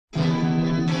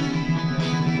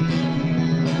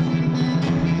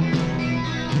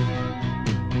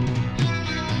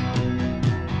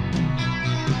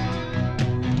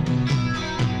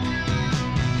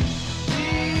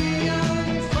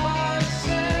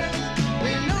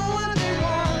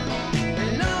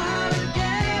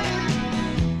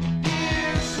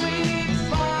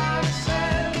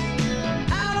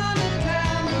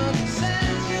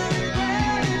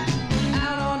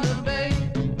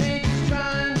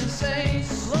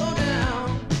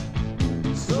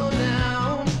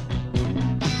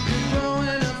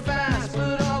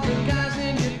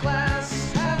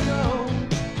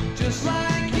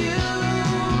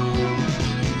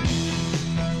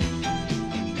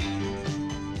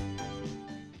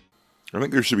I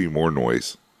think there should be more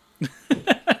noise.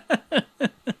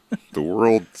 The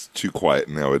world's too quiet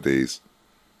nowadays.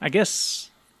 I guess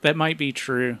that might be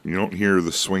true. You don't hear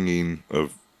the swinging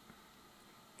of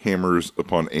hammers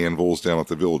upon anvils down at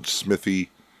the village smithy.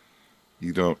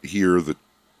 You don't hear the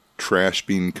trash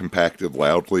being compacted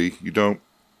loudly. You don't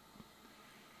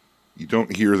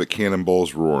hear the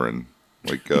cannonballs roaring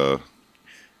like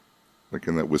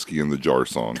in that Whiskey in the Jar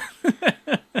song.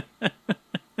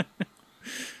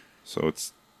 So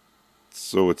it's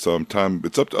time.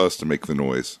 It's up to us to make the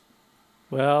noise.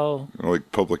 Well,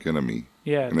 like Public Enemy.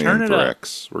 Yeah, and turn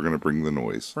Anthrax. it up. We're gonna bring the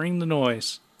noise. Bring the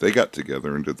noise. They got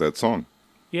together and did that song.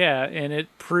 Yeah, and it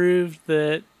proved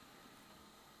that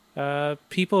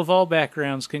people of all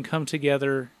backgrounds can come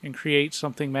together and create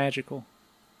something magical.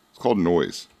 It's called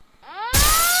noise.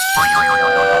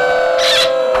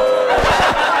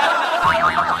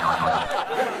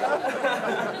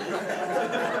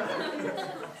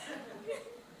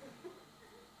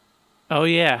 Oh,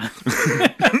 yeah.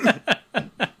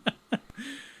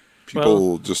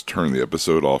 People just turn the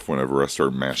episode off whenever I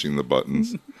start mashing the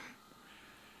buttons.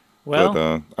 Well,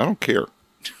 but I don't care.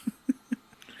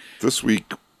 This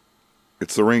week,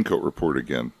 it's the Raincoat Report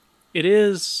again. It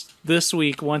is this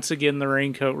week, once again, the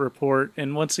Raincoat Report.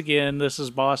 And once again, this is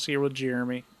Boss here with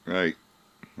Jeremy. Hey.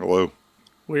 Hello.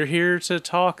 We're here to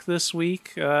talk this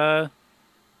week about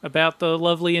the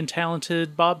lovely and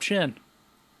talented Bob Chinn.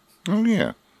 Oh,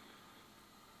 yeah.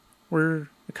 We're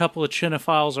a couple of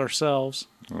Chinnophiles ourselves.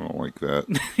 I don't like that.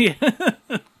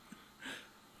 Yeah.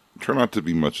 Try not to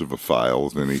be much of a file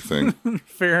of anything.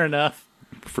 Fair enough.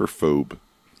 I prefer phobe.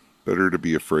 Better to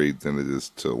be afraid than it is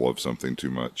to love something too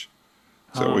much.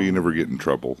 So that way you never get in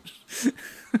trouble.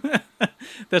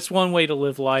 That's one way to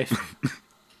live life.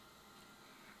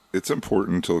 It's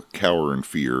important to cower in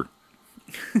fear.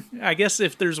 I guess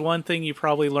if there's one thing you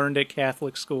probably learned at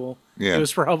Catholic school, yeah. It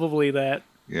was probably that.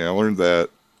 Yeah, I learned that.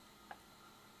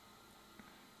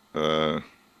 I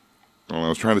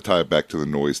was trying to tie it back to the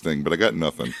noise thing, but I got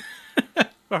nothing.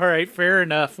 All right, fair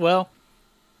enough. Well,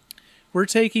 we're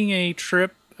taking a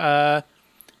trip back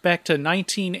to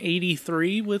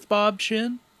 1983 with Bob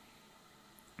Chinn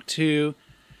to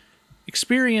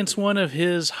experience one of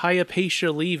his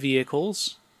Hypatia Lee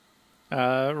vehicles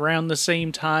around the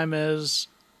same time as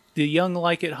The Young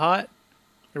Like It Hot.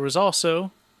 There was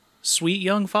also Sweet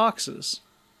Young Foxes.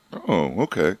 Oh,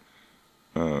 okay.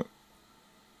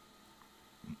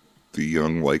 The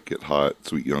Young Like It Hot,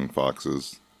 Sweet Young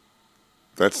Foxes.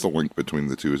 That's the link between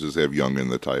the two, is just have young in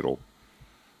the title.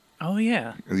 Oh,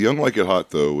 yeah. And The Young Like It Hot,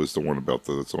 though, was the one about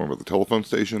the telephone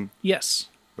station? Yes.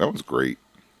 That was great.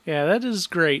 Yeah, that is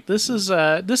great. This is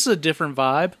a different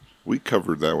vibe. We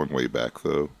covered that one way back,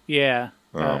 though. Yeah.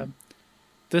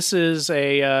 This is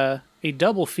a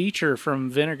double feature from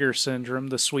Vinegar Syndrome,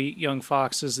 The Sweet Young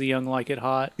Foxes, The Young Like It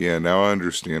Hot. Yeah, now I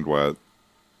understand why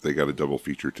they got a double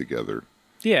feature together.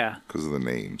 Yeah. Because of the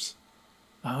names.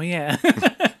 Oh, yeah.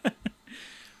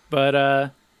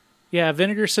 But, yeah,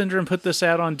 Vinegar Syndrome put this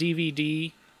out on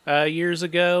DVD years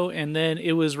ago, and then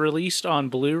it was released on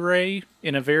Blu-ray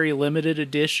in a very limited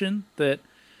edition that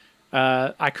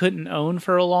I couldn't own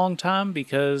for a long time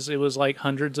because it was like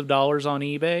hundreds of dollars on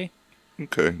eBay.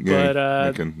 Okay, yeah,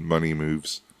 but, making money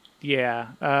moves. Yeah,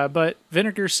 but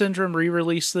Vinegar Syndrome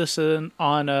re-released this on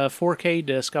a 4K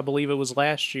disc, I believe it was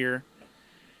last year.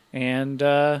 And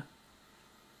the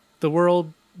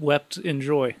world wept in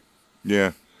joy.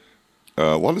 Yeah.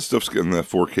 A lot of stuff's getting that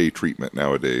 4K treatment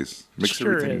nowadays. Makes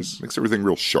everything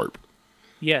real sharp.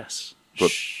 Yes.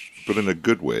 But in a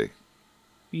good way.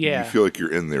 Yeah. You feel like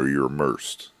you're in there, you're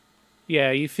immersed.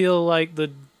 Yeah, you feel like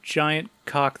the giant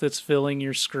cock that's filling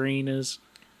your screen is...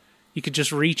 You could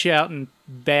just reach out and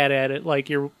bat at it like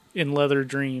you're in Leather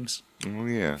Dreams. Oh,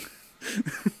 yeah.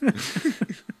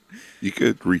 You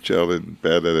could reach out and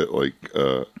bat at it like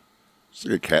a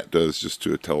cat does just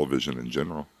to a television in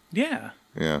general. Yeah.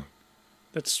 Yeah.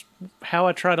 That's how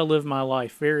I try to live my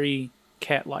life. Very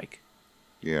cat-like.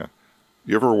 Yeah.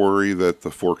 You ever worry that the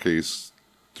 4K's,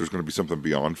 there's going to be something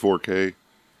beyond 4K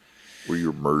where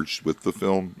you're merged with the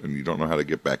film and you don't know how to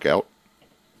get back out?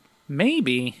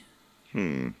 Maybe.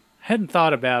 Hadn't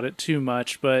thought about it too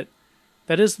much, but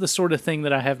that is the sort of thing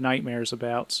that I have nightmares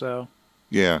about, so.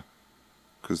 Yeah.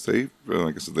 Because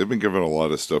like I said, they've been giving a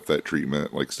lot of stuff that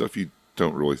treatment, like stuff you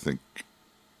don't really think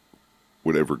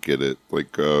would ever get it.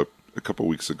 Like a couple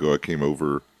weeks ago, I came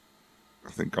over,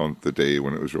 I think on the day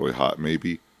when it was really hot,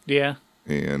 maybe. Yeah.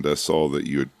 And I saw that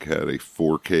you had a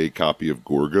 4K copy of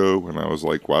Gorgo, and I was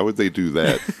like, why would they do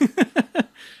that?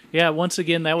 Yeah, once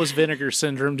again, that was Vinegar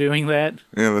Syndrome doing that.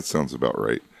 Yeah, that sounds about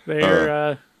right.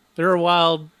 They're a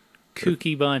wild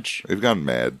kooky bunch. They've gone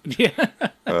mad. Yeah.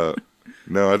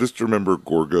 No, I just remember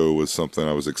Gorgo was something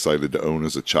I was excited to own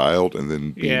as a child, and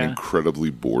then being incredibly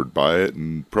bored by it,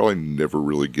 and probably never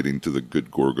really getting to the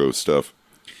good Gorgo stuff.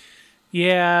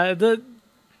 Yeah, the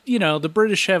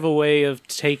British have a way of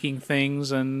taking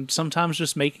things and sometimes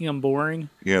just making them boring.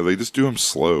 Yeah, they just do them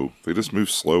slow. They just move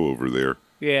slow over there.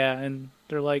 Yeah, and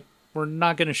they're like, we're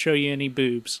not going to show you any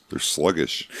boobs. They're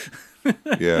sluggish.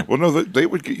 Yeah. Well, no, they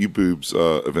would get you boobs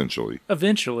eventually.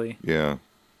 Eventually. Yeah.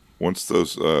 Once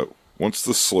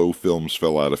the slow films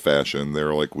fell out of fashion,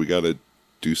 they're like, we got to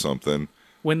do something.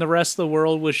 When the rest of the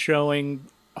world was showing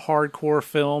hardcore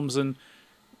films and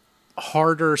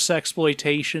harder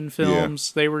sexploitation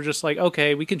films, they were just like,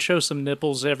 okay, we can show some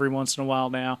nipples every once in a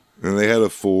while now. And they had a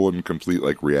full and complete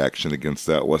reaction against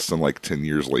that less than 10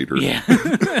 years later. Yeah.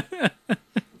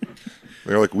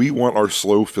 They're like, we want our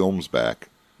slow films back.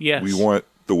 Yes. We want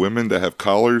the women to have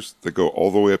collars that go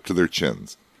all the way up to their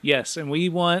chins. Yes, and we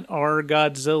want our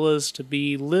Godzillas to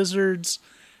be lizards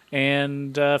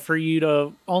and for you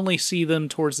to only see them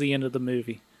towards the end of the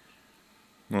movie.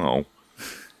 No.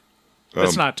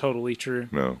 That's not totally true.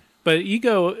 No. But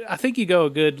I think you go a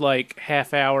good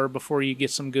half hour before you get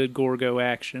some good Gorgo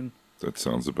action. That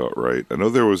sounds about right. I know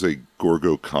there was a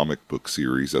Gorgo comic book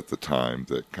series at the time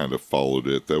that kind of followed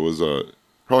it. That was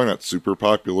probably not super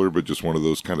popular, but just one of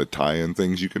those kind of tie-in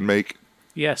things you can make.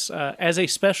 Yes, as a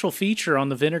special feature on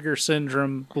the Vinegar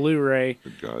Syndrome Blu-ray,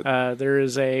 there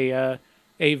is a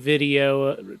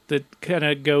video that kind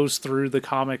of goes through the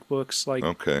comic books,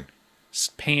 okay,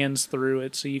 pans through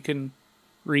it, so you can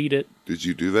read it. Did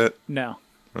you do that? No.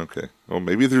 Okay. Well,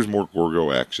 maybe there's more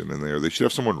Gorgo action in there. They should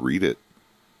have someone read it.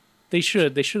 They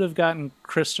should. They should have gotten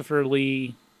Christopher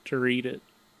Lee to read it.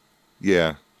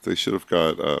 Yeah, they should have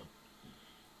got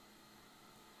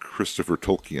Christopher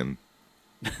Tolkien.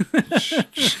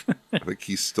 I think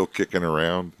he's still kicking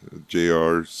around.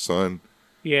 JR's son.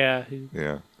 Yeah.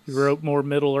 Yeah. He wrote more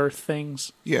Middle-earth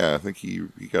things. Yeah, I think he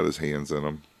got his hands in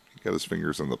them. He got his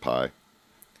fingers in the pie.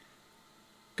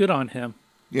 Good on him.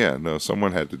 Yeah, no,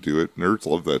 someone had to do it. Nerds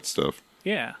love that stuff.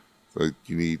 Yeah.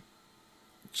 You need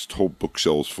just whole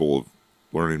bookshelves full of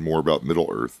learning more about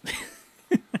Middle-earth.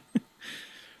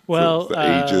 Well,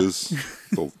 the ages,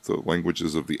 the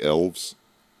languages of the elves.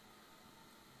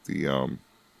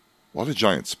 A lot of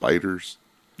giant spiders.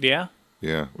 Yeah?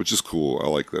 Yeah, which is cool. I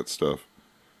like that stuff.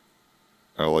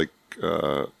 I like,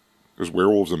 there's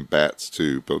werewolves and bats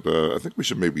too, but I think we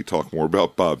should maybe talk more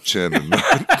about Bob Chinn.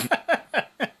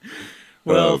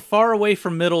 Well, far away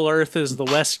from Middle-earth is the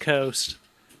West Coast,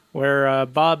 where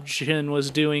Bob Chinn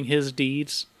was doing his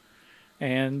deeds.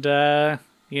 And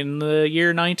in the year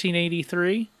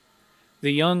 1983,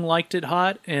 the young liked it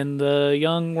hot, and the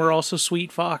young were also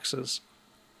sweet foxes.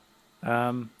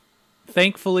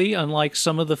 Thankfully, unlike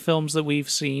some of the films that we've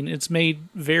seen, it's made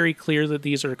very clear that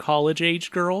these are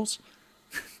college-age girls.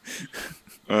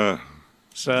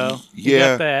 So, you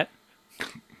got that.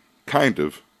 Kind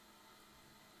of.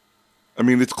 I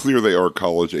mean, it's clear they are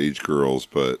college-age girls,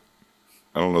 but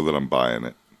I don't know that I'm buying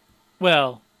it.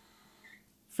 Well,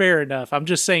 fair enough. I'm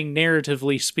just saying,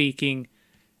 narratively speaking,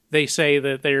 they say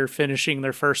that they're finishing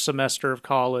their first semester of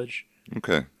college.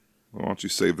 Okay. Well, why don't you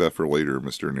save that for later,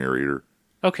 Mr. Narrator?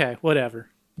 Okay, whatever.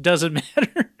 Doesn't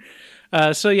matter.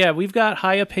 So yeah, we've got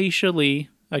Hypatia Lee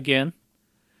again,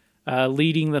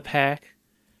 leading the pack.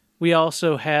 We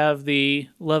also have the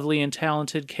lovely and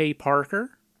talented Kay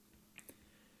Parker,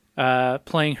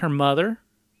 playing her mother,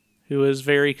 who is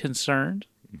very concerned.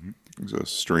 Mm-hmm. It's a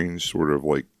strange sort of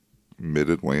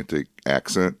mid-Atlantic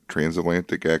accent,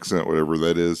 transatlantic accent, whatever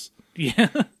that is. Yeah.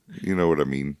 You know what I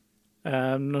mean.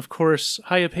 Of course,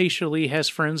 Hypatia Lee has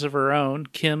friends of her own.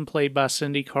 Kim, played by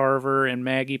Cindy Carver, and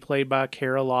Maggie, played by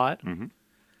Cara Lott.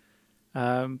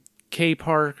 Mm-hmm. Kay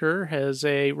Parker has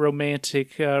a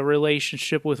romantic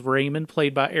relationship with Raymond,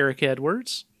 played by Eric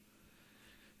Edwards.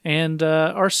 And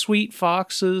our sweet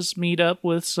foxes meet up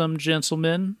with some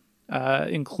gentlemen,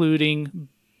 including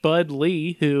Bud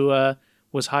Lee, who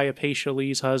was Hypatia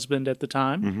Lee's husband at the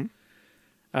time.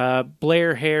 Mm-hmm.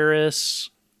 Blair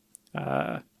Harris,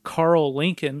 Carl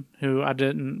Lincoln, who I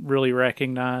didn't really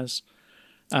recognize.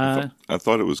 I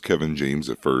thought it was Kevin James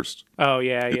at first. Oh,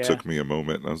 yeah, It took me a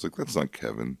moment, and I was like, that's not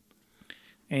Kevin.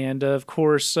 And, of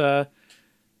course,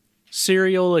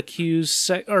 serial accused...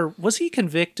 or was he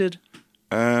convicted?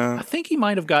 I think he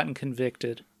might have gotten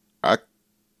convicted. I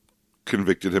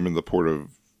convicted him in the Port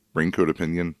of Raincoat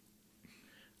opinion.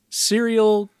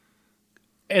 Serial,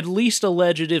 at least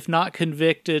alleged, if not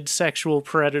convicted, sexual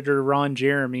predator Ron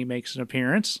Jeremy makes an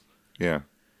appearance. Yeah.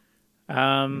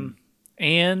 And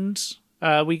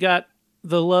we got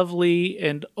the lovely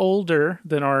and older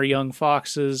than our young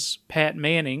foxes, Pat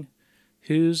Manning,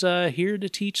 who's here to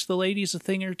teach the ladies a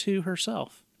thing or two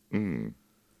herself.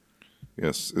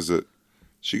 Yes, is it?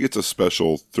 She gets a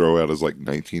special throw out as like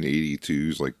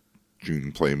 1982's like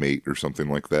June Playmate or something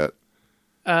like that.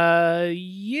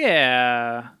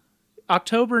 Yeah.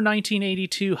 October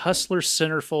 1982 Hustler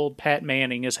centerfold Pat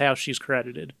Manning is how she's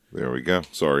credited. There we go.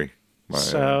 Sorry.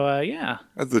 Yeah.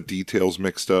 I had the details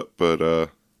mixed up,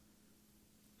 but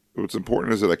what's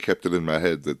important is that I kept it in my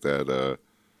head that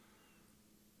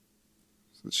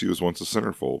she was once a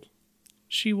centerfold.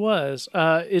 She was.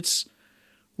 It's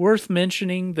worth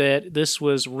mentioning that this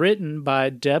was written by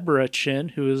Deborah Chinn,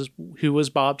 who was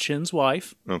Bob Chinn's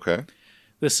wife. Okay.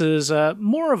 This is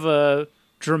more of a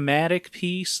dramatic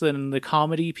piece than the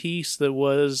comedy piece that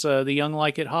was The Young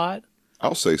Like It Hot.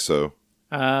 I'll say so.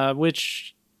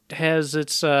 Which has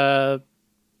its pluses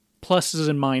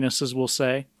and minuses, we'll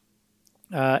say.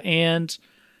 And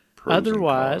Pros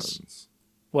otherwise... and cons.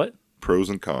 What? Pros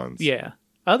and cons. Yeah.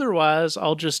 Otherwise,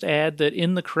 I'll just add that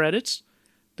in the credits,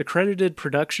 the credited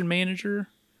production manager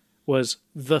was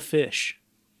The Fish.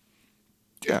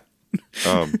 Yeah.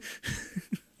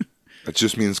 That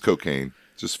just means cocaine.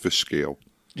 Just fish scale.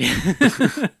 All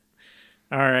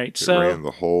right. It So ran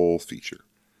the whole feature.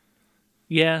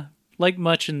 Yeah, like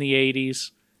much in the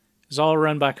 80s, is all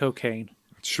run by cocaine.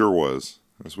 It sure was.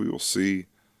 As we will see.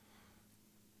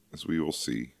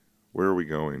 Where are we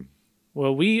going?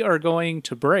 Well, we are going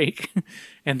to break,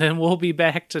 and then we'll be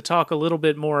back to talk a little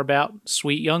bit more about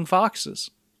Sweet Young Foxes.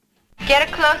 Get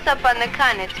a close-up on the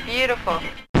cunt. It's beautiful.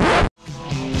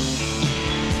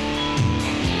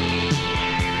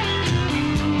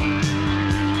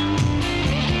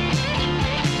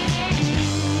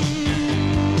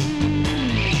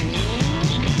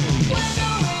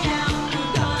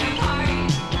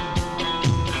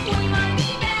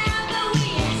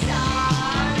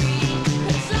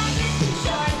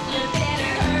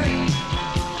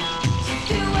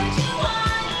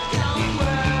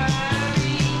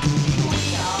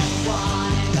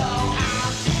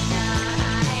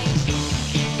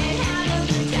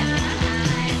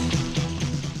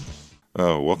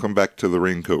 Welcome back to the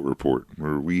Raincoat Report,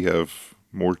 where we have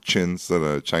more chins than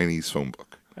a Chinese phone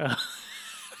book.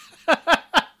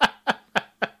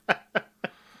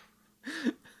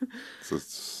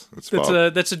 So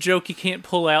that's a joke you can't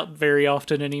pull out very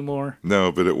often anymore.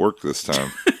 No, but it worked this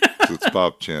time. So it's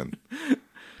Bob Chinn.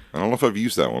 I don't know if I've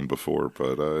used that one before,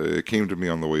 but it came to me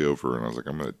on the way over, and I was like,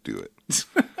 I'm going to do it.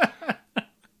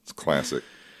 It's classic.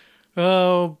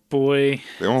 Oh, boy.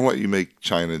 They won't let you make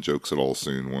China jokes at all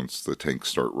soon once the tanks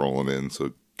start rolling in,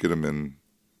 so get them in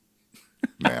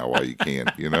now while you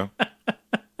can, you know?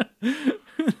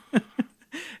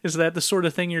 Is that the sort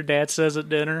of thing your dad says at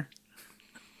dinner?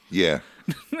 Yeah.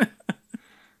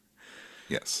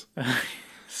 Yes.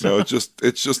 No, it's just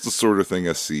the sort of thing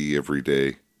I see every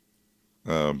day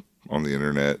on the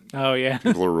internet. Oh, yeah.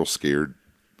 People are real scared.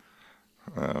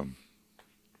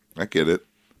 I get it.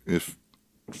 If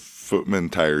footmen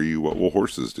tire you, what will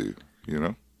horses do? You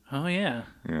know? Oh, yeah.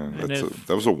 Yeah,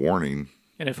 that was a warning.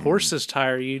 And if horses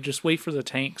tire you, just wait for the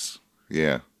tanks.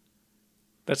 Yeah.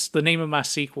 That's the name of my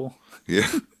sequel. Yeah.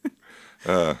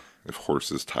 If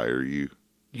horses tire you.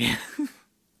 Yeah.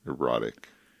 Erotic.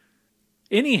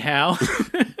 Anyhow,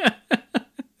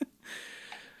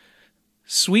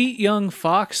 Sweet Young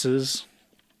Foxes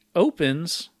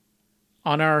opens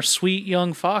on our Sweet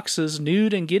Young Foxes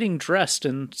nude and getting dressed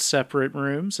in separate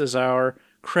rooms as our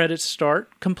credits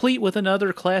start, complete with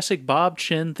another classic Bob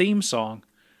Chinn theme song.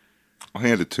 I'll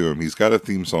hand it to him. He's got a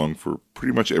theme song for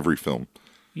pretty much every film.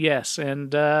 Yes,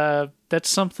 and that's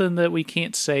something that we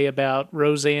can't say about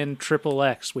Roseanne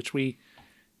XXX, which we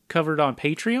covered on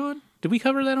Patreon. Did we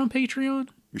cover that on Patreon?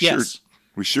 Yes.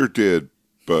 We sure did,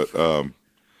 but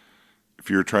if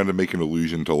you're trying to make an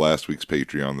allusion to last week's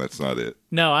Patreon, that's not it.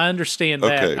 No, I understand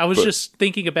that. Okay, I was just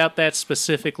thinking about that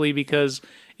specifically because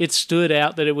it stood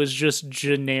out that it was just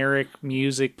generic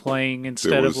music playing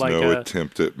instead of like there was no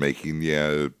attempt at making,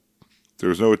 there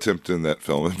was no attempt in that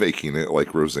film at making it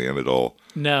like Roseanne at all.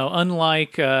 No,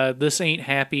 unlike This Ain't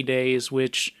Happy Days,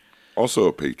 which... Also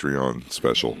a Patreon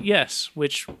special. Yes,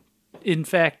 which in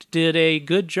fact did a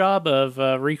good job of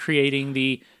recreating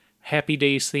the Happy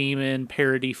Days theme in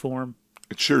parody form.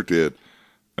 It sure did.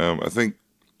 I think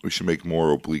we should make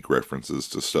more oblique references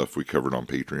to stuff we covered on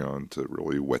Patreon to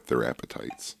really whet their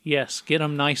appetites. Yes, get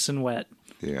them nice and wet.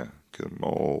 Yeah, get them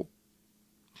all,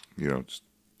 just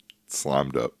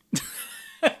slimed up.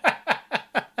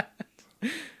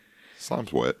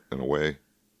 Slime's wet in a way.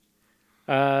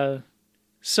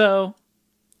 So,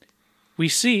 we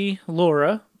see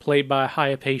Laura, played by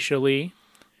Hypatia Lee,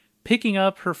 picking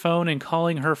up her phone and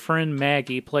calling her friend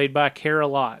Maggie, played by Cara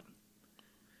Lott.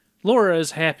 Laura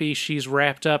is happy she's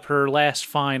wrapped up her last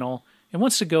final and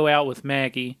wants to go out with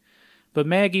Maggie, but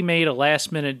Maggie made a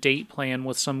last-minute date plan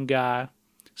with some guy,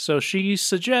 so she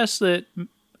suggests that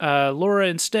Laura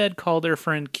instead call their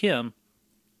friend Kim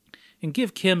and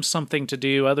give Kim something to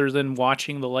do other than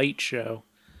watching The Late Show.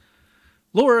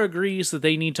 Laura agrees that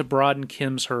they need to broaden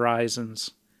Kim's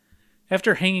horizons.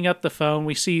 After hanging up the phone,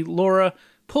 we see Laura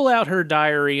pull out her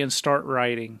diary and start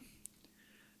writing.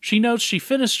 She notes she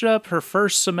finished up her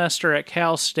first semester at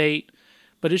Cal State,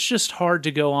 but it's just hard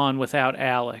to go on without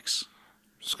Alex.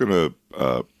 Just going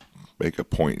to make a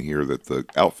point here that the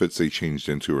outfits they changed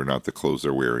into are not the clothes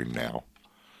they're wearing now.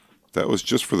 That was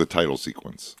just for the title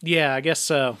sequence. Yeah, I guess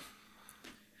so.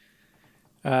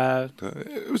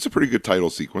 It was a pretty good title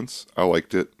sequence. I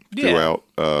liked it throughout.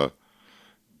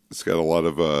 It's got a lot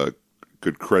of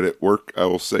good credit work, I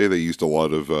will say. They used a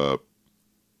lot of, I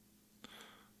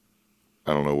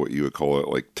don't know what you would call it,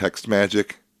 like text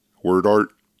magic, word art.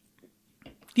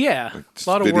 Yeah, Like a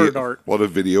lot of word art. A lot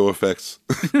of video effects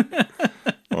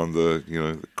on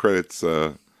the credits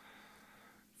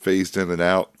phased in and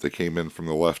out. They came in from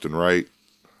the left and right.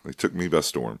 They took me by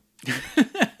storm.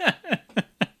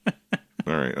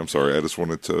 All right, I'm sorry. I just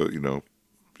wanted to,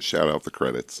 shout out the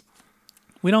credits.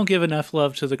 We don't give enough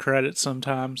love to the credits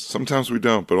sometimes. Sometimes we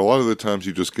don't, but a lot of the times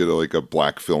you just get a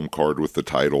black film card with the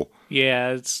title.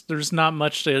 Yeah, there's not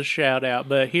much to shout out,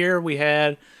 but here we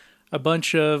had a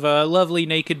bunch of lovely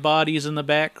naked bodies in the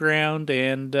background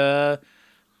and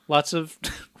lots of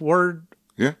word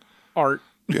art.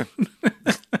 Yeah.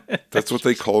 That's what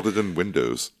they called it in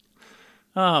Windows.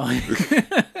 Oh.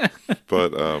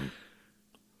 But,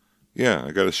 yeah,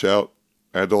 I got to shout.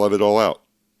 I had to let it all out.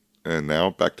 And now,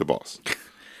 back to boss.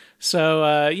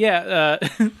 So,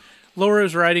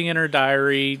 Laura's writing in her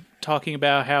diary, talking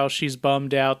about how she's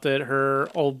bummed out that her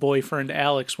old boyfriend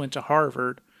Alex went to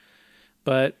Harvard.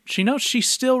 But she notes she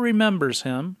still remembers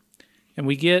him. And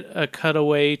we get a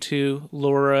cutaway to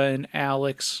Laura and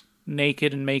Alex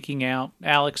naked and making out.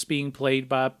 Alex being played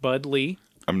by Bud Lee.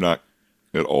 I'm not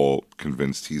at all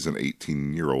convinced he's an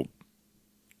 18-year-old.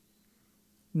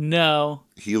 No.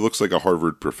 He looks like a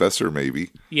Harvard professor,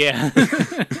 maybe. Yeah.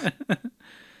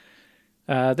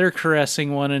 They're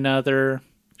caressing one another.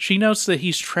 She notes that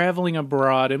he's traveling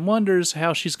abroad and wonders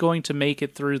how she's going to make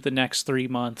it through the next 3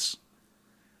 months.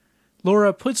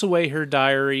 Laura puts away her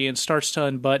diary and starts to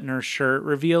unbutton her shirt,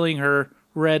 revealing her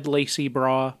red lacy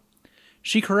bra.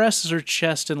 She caresses her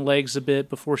chest and legs a bit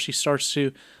before she starts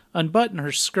to unbutton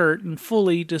her skirt and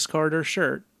fully discard her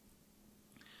shirt.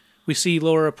 We see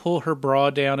Laura pull her bra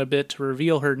down a bit to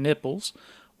reveal her nipples,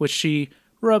 which she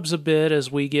rubs a bit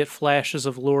as we get flashes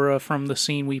of Laura from the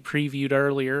scene we previewed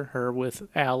earlier, her with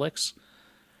Alex.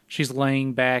 She's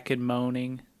laying back and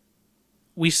moaning.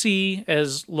 We see,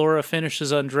 as Laura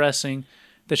finishes undressing,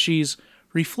 that she's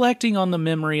reflecting on the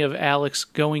memory of Alex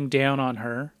going down on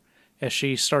her as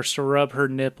she starts to rub her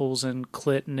nipples and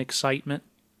clit in excitement.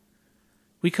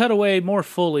 We cut away more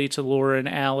fully to Laura and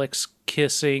Alex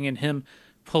kissing and him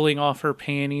pulling off her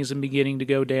panties and beginning to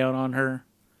go down on her.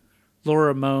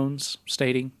 Laura moans,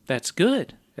 stating, "That's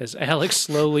good," as Alex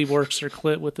slowly works her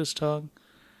clit with his tongue.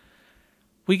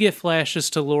 We get flashes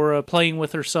to Laura playing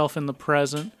with herself in the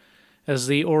present as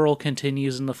the oral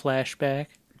continues in the flashback.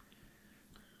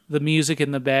 The music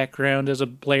in the background is a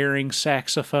blaring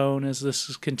saxophone as this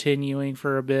is continuing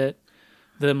for a bit,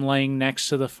 them laying next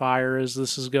to the fire as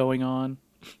this is going on.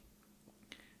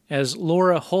 As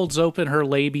Laura holds open her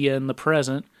labia in the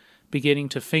present, beginning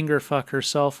to finger fuck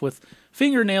herself with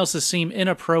fingernails that seem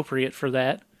inappropriate for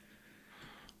that.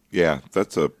 Yeah,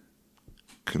 that's a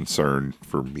concern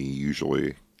for me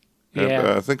usually. Yeah. And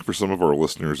I think for some of our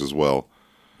listeners as well.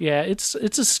 Yeah, it's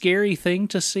a scary thing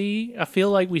to see. I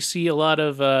feel like we see a lot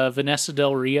of Vanessa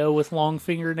Del Rio with long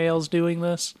fingernails doing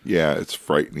this. Yeah, it's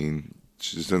frightening.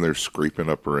 She's in there scraping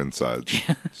up her insides,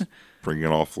 bringing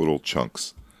off little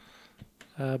chunks.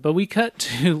 But we cut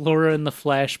to Laura in the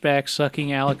flashback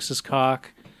sucking Alex's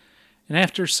cock. And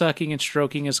after sucking and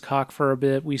stroking his cock for a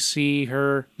bit, we see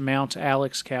her mount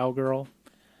Alex Cowgirl.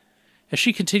 As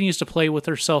she continues to play with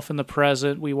herself in the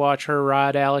present, we watch her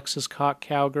ride Alex's cock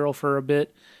cowgirl for a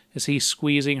bit as he's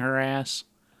squeezing her ass.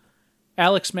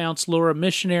 Alex mounts Laura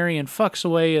missionary and fucks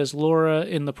away as Laura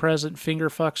in the present finger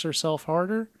fucks herself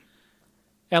harder.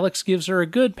 Alex gives her a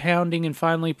good pounding and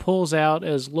finally pulls out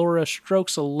as Laura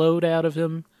strokes a load out of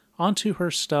him onto her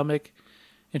stomach,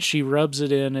 and she rubs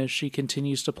it in as she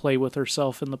continues to play with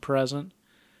herself in the present.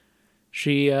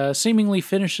 She seemingly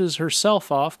finishes herself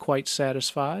off quite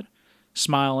satisfied,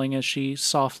 smiling as she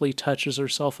softly touches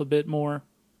herself a bit more.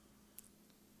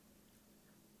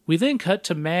 We then cut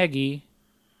to Maggie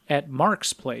at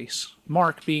Mark's place.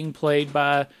 Mark being played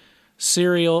by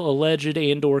serial alleged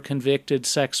and/or convicted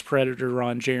sex predator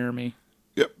Ron Jeremy.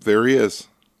 Yep, there he is.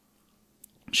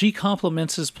 She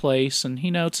compliments his place, and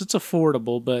he notes it's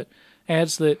affordable, but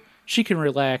adds that she can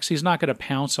relax. He's not going to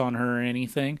pounce on her or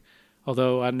anything,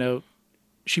 although I know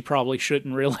she probably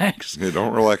shouldn't relax. Yeah,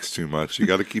 don't relax too much. You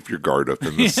got to keep your guard up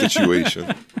in this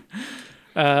situation.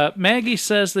 Maggie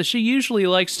says that she usually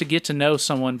likes to get to know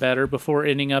someone better before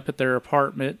ending up at their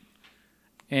apartment,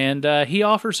 and he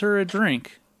offers her a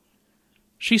drink.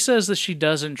 She says that she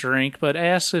doesn't drink, but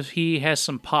asks if he has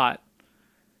some pot.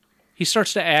 He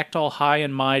starts to act all high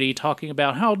and mighty, talking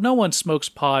about how no one smokes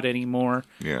pot anymore,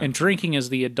 and drinking is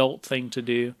the adult thing to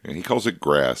do. And he calls it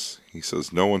grass. He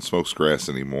says, no one smokes grass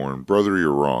anymore, and brother,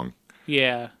 you're wrong.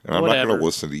 Yeah, and I'm not going to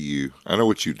listen to you. I know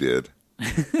what you did.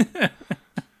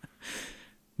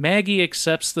 Maggie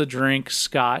accepts the drink,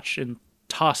 scotch, and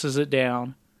tosses it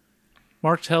down.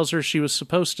 Mark tells her she was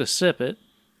supposed to sip it.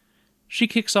 She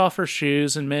kicks off her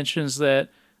shoes and mentions that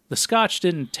the scotch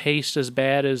didn't taste as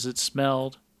bad as it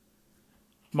smelled.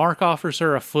 Mark offers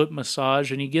her a foot massage,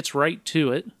 and he gets right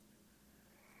to it.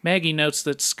 Maggie notes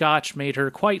that scotch made her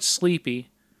quite sleepy.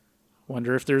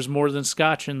 Wonder if there's more than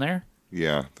scotch in there?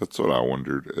 Yeah, that's what I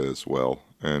wondered as well.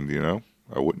 And,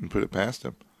 I wouldn't put it past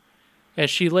him. As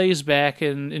she lays back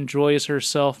and enjoys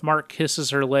herself, Mark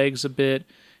kisses her legs a bit,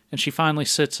 and she finally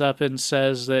sits up and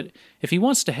says that if he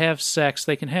wants to have sex,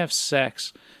 they can have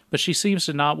sex, but she seems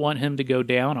to not want him to go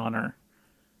down on her.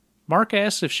 Mark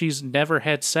asks if she's never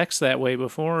had sex that way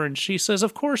before, and she says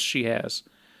of course she has.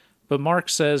 But Mark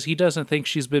says he doesn't think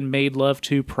she's been made love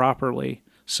to properly,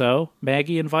 so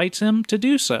Maggie invites him to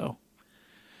do so.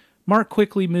 Mark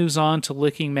quickly moves on to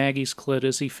licking Maggie's clit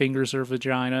as he fingers her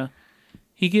vagina.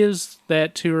 He gives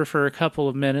that to her for a couple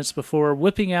of minutes before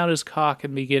whipping out his cock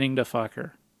and beginning to fuck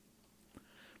her.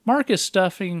 Mark is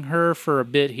stuffing her for a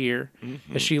bit here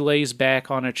as she lays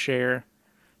back on a chair.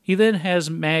 He then has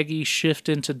Maggie shift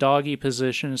into doggy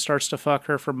position and starts to fuck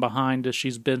her from behind as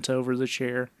she's bent over the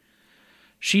chair.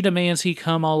 She demands he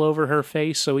come all over her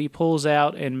face, so he pulls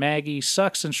out and Maggie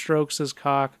sucks and strokes his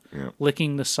cock,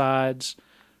 licking the sides.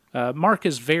 Mark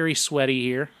is very sweaty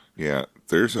here. Yeah,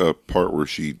 there's a part where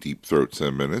she deep throats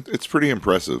him, and it's pretty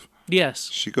impressive. Yes.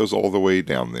 She goes all the way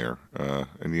down there, and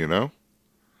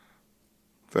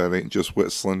that ain't just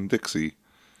whistling Dixie.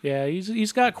 Yeah,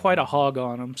 he's got quite a hog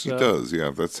on him. So. He does,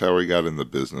 yeah. That's how he got in the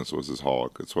business, was his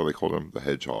hog. That's why they called him the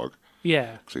hedgehog.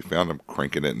 Yeah. Because they found him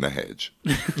cranking it in the hedge.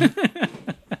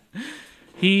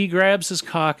 He grabs his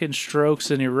cock and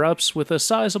strokes and erupts with a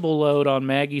sizable load on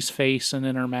Maggie's face and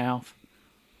in her mouth.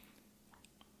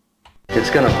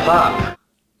 It's gonna pop.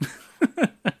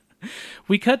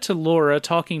 We cut to Laura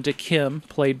talking to Kim,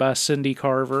 played by Cindy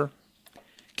Carver.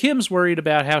 Kim's worried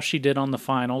about how she did on the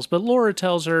finals, but Laura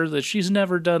tells her that she's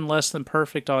never done less than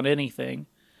perfect on anything.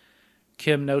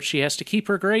 Kim notes she has to keep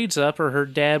her grades up or her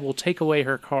dad will take away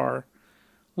her car.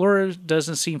 Laura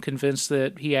doesn't seem convinced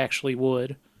that he actually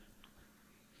would.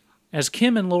 As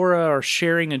Kim and Laura are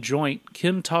sharing a joint,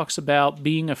 Kim talks about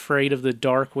being afraid of the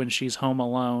dark when she's home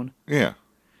alone. Yeah.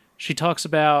 She talks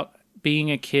about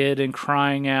being a kid and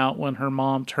crying out when her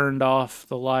mom turned off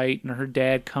the light and her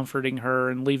dad comforting her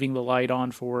and leaving the light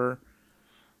on for her.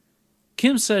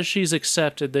 Kim says she's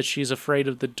accepted that she's afraid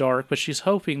of the dark, but she's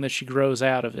hoping that she grows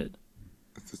out of it.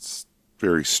 It's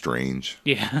very strange.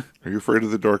 Yeah. Are you afraid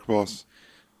of the dark, boss?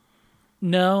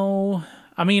 No.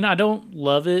 I mean, I don't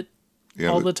love it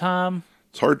all the time.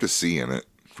 It's hard to see in it,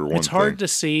 for one thing. It's hard to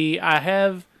see. I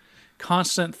have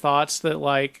constant thoughts that,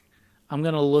 like, I'm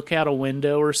going to look out a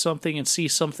window or something and see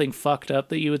something fucked up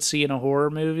that you would see in a horror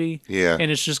movie. Yeah.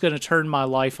 And it's just going to turn my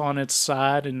life on its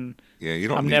side and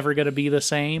I'm never going to be the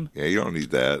same. Yeah, you don't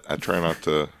need that. I try not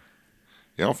to...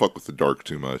 I don't fuck with the dark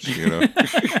too much,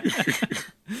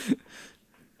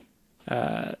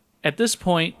 At this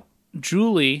point,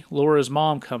 Julie, Laura's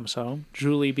mom, comes home.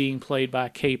 Julie being played by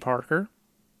Kay Parker.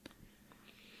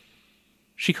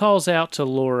 She calls out to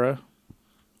Laura.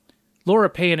 Laura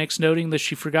panics, noting that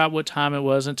she forgot what time it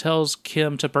was, and tells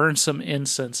Kim to burn some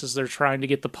incense as they're trying to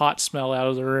get the pot smell out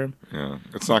of the room. Yeah,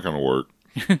 it's not going to work.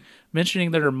 Mentioning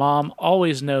that her mom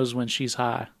always knows when she's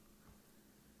high.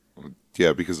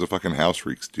 Yeah, because the fucking house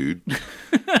reeks, dude.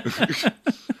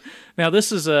 Now,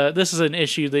 this is an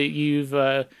issue that you've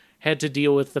had to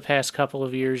deal with the past couple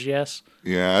of years, yes?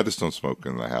 Yeah, I just don't smoke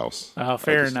in the house. Oh,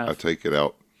 fair enough. I take it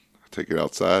out. I take it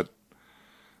outside.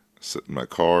 Sit in my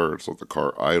car. Just let the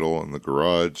car idle in the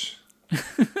garage.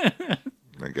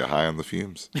 And get high on the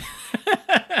fumes.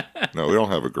 No, we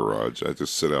don't have a garage. I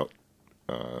just sit out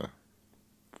I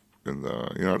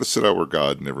just sit out where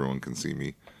God and everyone can see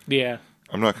me. Yeah.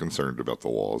 I'm not concerned about the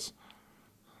laws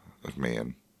of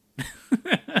man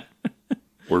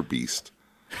or beast.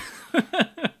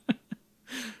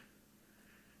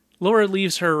 Laura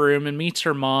leaves her room and meets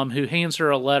her mom, who hands her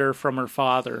a letter from her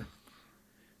father.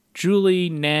 Julie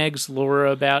nags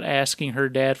Laura about asking her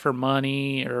dad for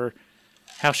money or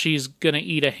how she's going to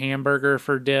eat a hamburger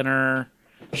for dinner.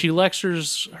 She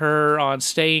lectures her on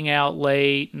staying out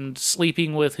late and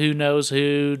sleeping with who knows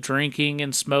who, drinking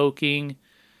and smoking.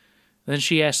 Then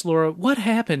she asks Laura, "What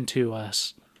happened to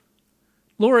us?"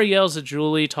 Laura yells at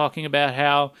Julie, talking about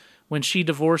how when she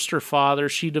divorced her father,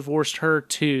 she divorced her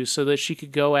too, so that she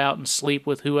could go out and sleep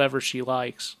with whoever she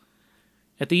likes.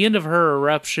 At the end of her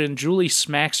eruption, Julie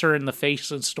smacks her in the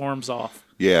face and storms off.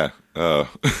 Yeah. A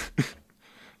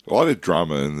lot of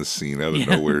drama in this scene out of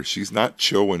nowhere. She's not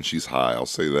chill when she's high, I'll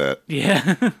say that.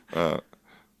 Yeah.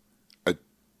 I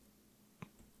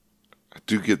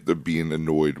do get the being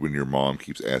annoyed when your mom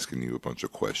keeps asking you a bunch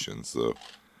of questions, though.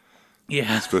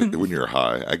 Yeah. Especially when you're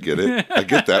high. I get it. I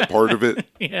get that part of it.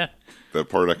 Yeah. That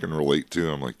part I can relate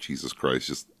to. I'm like, Jesus Christ,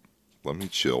 just let me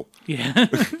chill. Yeah.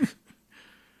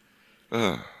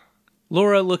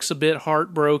 Laura looks a bit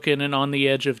heartbroken and on the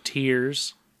edge of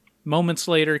tears. Moments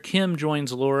later, Kim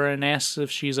joins Laura and asks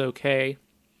if she's okay.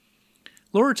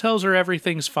 Laura tells her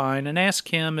everything's fine and asks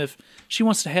Kim if she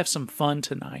wants to have some fun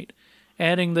tonight,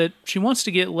 adding that she wants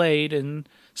to get laid and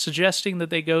suggesting that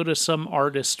they go to some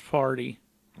artist party.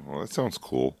 Well, that sounds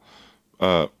cool.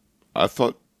 I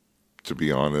thought, to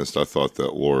be honest,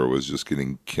 that Laura was just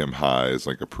getting Kim high as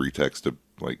like a pretext to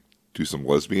like do some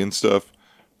lesbian stuff,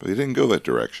 but they didn't go that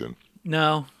direction.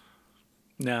 No.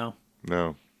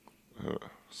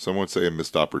 Some would say a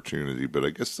missed opportunity, but I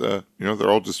guess they're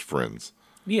all just friends.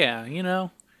 Yeah,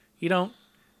 we don't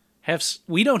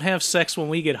have sex when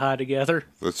we get high together.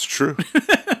 That's true.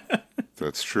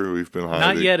 That's true. We've been high.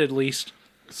 Not yet, at least.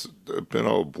 It's been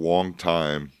a long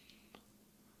time.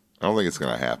 I don't think it's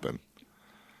going to happen.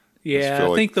 Yeah,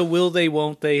 I think the will they,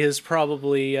 won't they has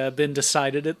probably been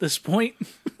decided at this point.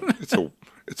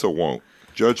 It's a won't.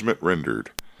 Judgment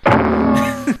rendered.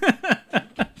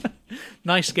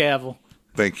 Nice gavel.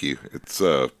 Thank you. It's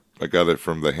I got it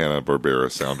from the Hanna-Barbera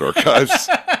Sound Archives.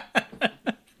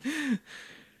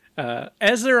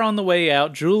 As they're on the way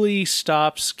out, Julie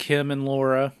stops Kim and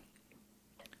Laura.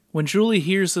 When Julie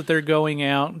hears that they're going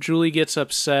out, Julie gets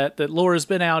upset that Laura's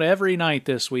been out every night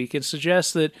this week and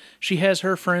suggests that she has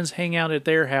her friends hang out at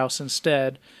their house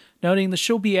instead, noting that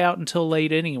she'll be out until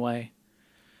late anyway.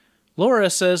 Laura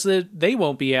says that they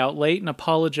won't be out late and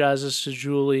apologizes to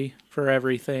Julie for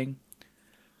everything.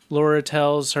 Laura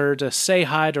tells her to say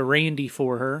hi to Randy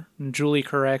for her, and Julie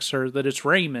corrects her that it's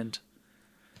Raymond.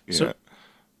 Yeah.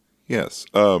 Yes.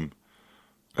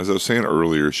 As I was saying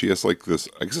earlier, she has like this,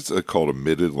 I guess it's called a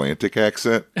mid-Atlantic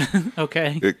accent.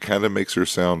 Okay. It kind of makes her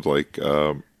sound like,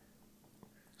 is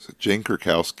it Jane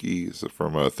Krakowski? Is it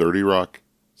from 30 Rock?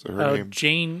 Is that her name?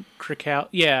 Jane Krakowski.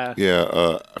 Yeah.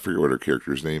 Yeah, I forget what her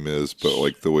character's name is, but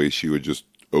like the way she would just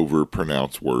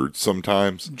overpronounce words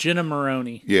sometimes. Jenna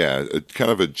Maroney. Yeah,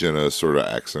 kind of a Jenna sort of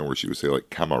accent where she would say like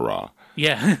camera.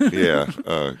 Yeah.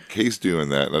 Yeah, Kay's doing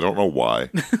that, and I don't know why.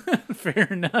 Fair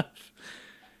enough.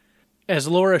 As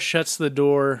Laura shuts the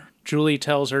door, Julie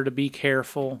tells her to be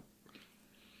careful.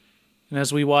 And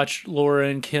as we watch Laura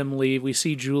and Kim leave, we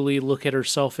see Julie look at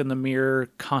herself in the mirror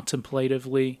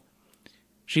contemplatively.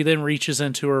 She then reaches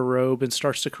into her robe and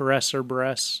starts to caress her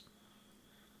breasts.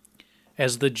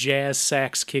 As the jazz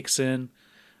sax kicks in,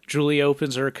 Julie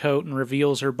opens her coat and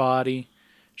reveals her body.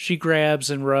 She grabs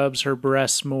and rubs her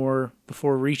breasts more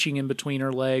before reaching in between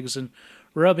her legs and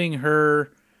rubbing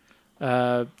her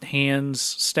hands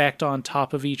stacked on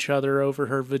top of each other over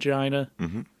her vagina.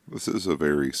 Mm-hmm. This is a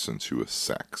very sensuous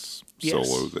sax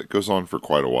solo that goes on for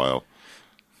quite a while.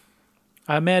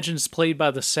 I imagine it's played by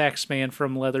the sax man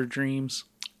from Leather Dreams.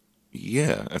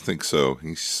 Yeah, I think so.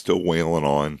 He's still wailing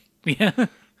on. Yeah.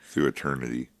 Through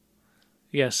eternity.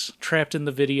 Yes, trapped in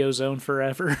the video zone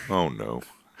forever. Oh, no.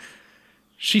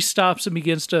 She stops and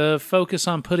begins to focus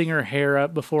on putting her hair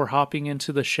up before hopping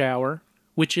into the shower,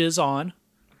 which is on.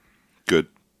 Good.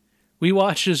 We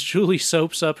watch as Julie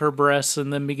soaps up her breasts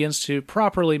and then begins to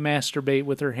properly masturbate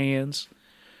with her hands.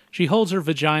 She holds her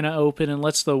vagina open and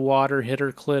lets the water hit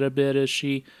her clit a bit as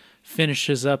she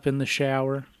finishes up in the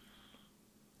shower.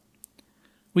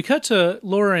 We cut to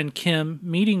Laura and Kim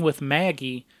meeting with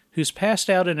Maggie, who's passed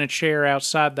out in a chair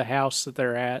outside the house that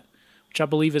they're at, which I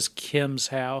believe is Kim's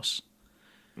house.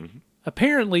 Mm-hmm.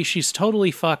 Apparently, she's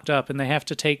totally fucked up and they have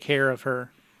to take care of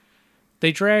her.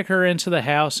 They drag her into the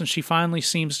house, and she finally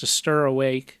seems to stir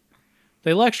awake.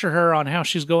 They lecture her on how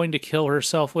she's going to kill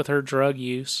herself with her drug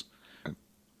use.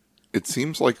 It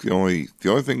seems like the only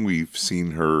thing we've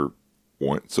seen her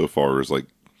want so far is like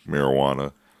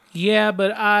marijuana. Yeah,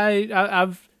 but I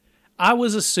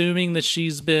was assuming that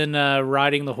she's been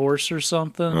riding the horse or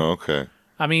something. Oh, okay.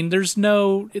 I mean,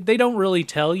 they don't really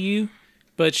tell you,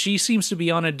 but she seems to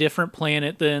be on a different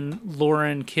planet than Laura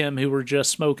and Kim, who were just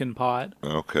smoking pot.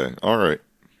 Okay. All right.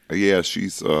 Yeah,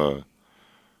 she's got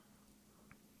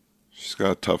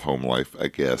a tough home life, I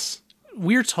guess.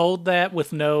 We're told that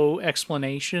with no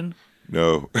explanation.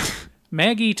 No.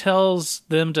 Maggie tells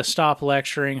them to stop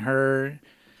lecturing her.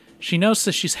 She notes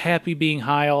that she's happy being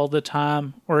high all the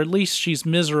time, or at least she's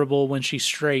miserable when she's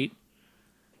straight.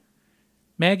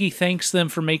 Maggie thanks them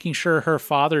for making sure her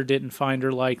father didn't find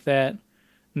her like that,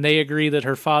 and they agree that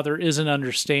her father isn't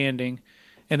understanding.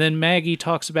 And then Maggie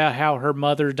talks about how her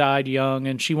mother died young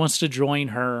and she wants to join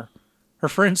her. Her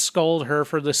friends scold her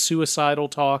for the suicidal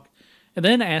talk, and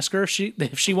then ask her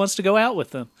if she wants to go out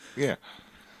with them. Yeah.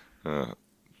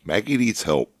 Maggie needs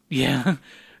help. Yeah.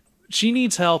 She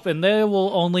needs help, and they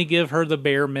will only give her the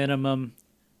bare minimum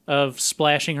of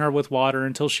splashing her with water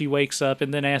until she wakes up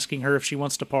and then asking her if she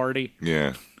wants to party.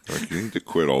 Yeah. Like, you need to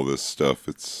quit all this stuff.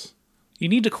 You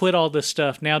need to quit all this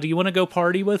stuff. Now, do you want to go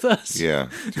party with us? Yeah.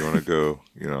 Do you want to go,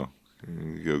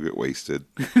 go get wasted?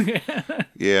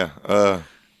 Yeah.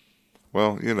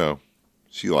 Well,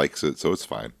 she likes it, so it's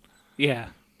fine. Yeah.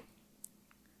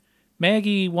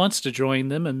 Maggie wants to join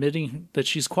them, admitting that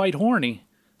she's quite horny.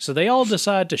 So they all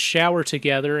decide to shower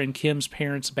together in Kim's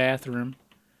parents' bathroom.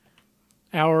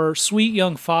 Our sweet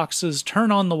young foxes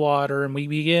turn on the water, and we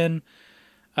begin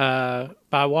by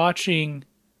watching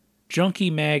Junkie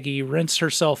Maggie rinse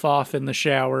herself off in the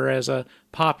shower as a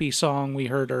poppy song we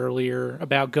heard earlier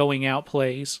about going out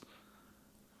plays.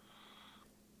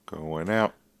 Going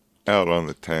out on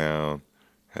the town,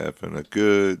 having a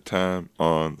good time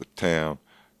on the town.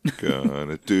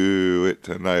 Gonna do it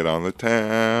tonight on the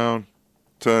town.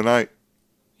 Tonight.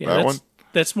 Yeah, that one?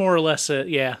 That's more or less it,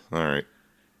 yeah. All right.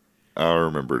 I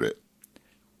remembered it.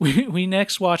 We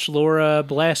next watch Laura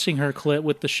blasting her clit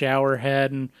with the shower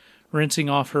head and rinsing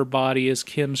off her body as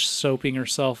Kim's soaping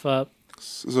herself up.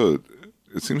 It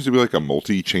seems to be like a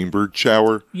multi-chambered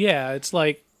shower. Yeah, it's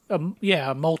like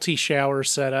a multi-shower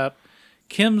setup.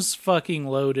 Kim's fucking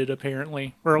loaded,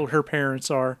 apparently. Or her parents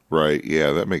are. Right,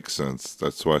 yeah, that makes sense.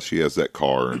 That's why she has that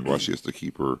car and why she has to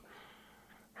keep her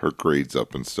grades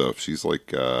up and stuff. She's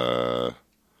like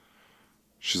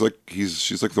she's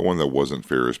like the one that wasn't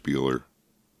Ferris Bueller.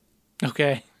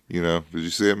 Okay. Did you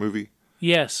see that movie?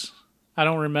 Yes. I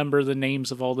don't remember the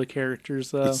names of all the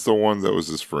characters, though. It's the one that was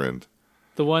his friend.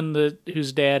 The one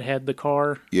whose dad had the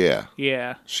car? Yeah.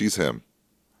 Yeah. She's him.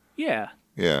 Yeah.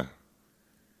 Yeah.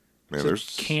 Man,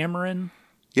 there's Cameron?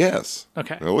 Yes.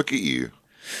 Okay. Now look at you.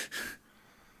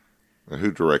 Now,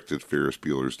 who directed Ferris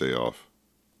Bueller's Day Off?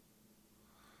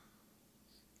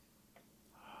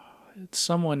 It's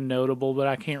someone notable, but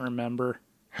I can't remember.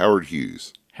 Howard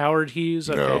Hughes. Howard Hughes?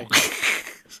 Okay.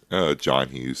 No. John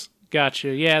Hughes. Gotcha.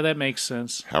 Yeah, that makes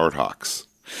sense. Howard Hawks.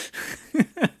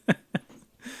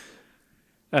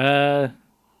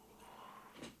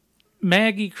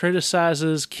 Maggie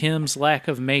criticizes Kim's lack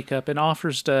of makeup and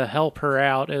offers to help her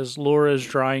out as Laura's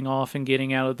drying off and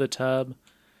getting out of the tub.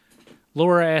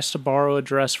 Laura asks to borrow a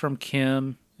dress from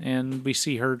Kim, and we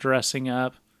see her dressing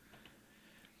up.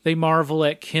 They marvel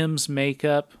at Kim's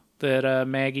makeup that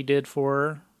Maggie did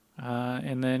for her,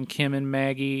 and then Kim and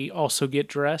Maggie also get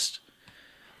dressed.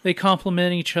 They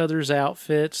compliment each other's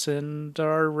outfits and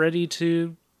are ready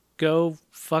to go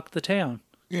fuck the town.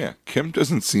 Yeah, Kim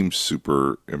doesn't seem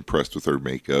super impressed with her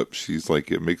makeup. She's like,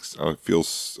 it looks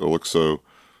so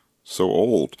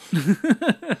old.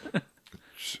 I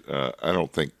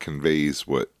don't think conveys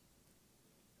what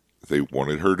they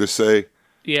wanted her to say.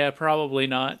 Yeah, probably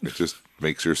not. It just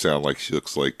makes her sound like she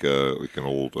looks like an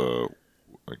old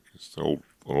lady,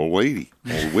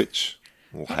 an old witch,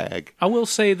 an old hag. I will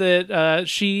say that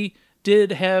she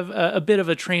did have a bit of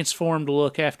a transformed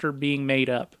look after being made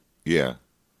up. Yeah.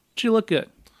 She looked good.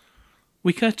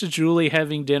 We cut to Julie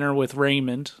having dinner with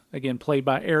Raymond, again played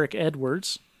by Eric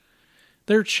Edwards.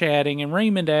 They're chatting, and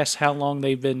Raymond asks how long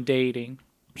they've been dating.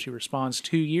 She responds,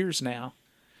 2 years now.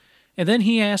 And then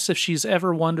he asks if she's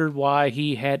ever wondered why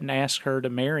he hadn't asked her to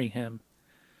marry him.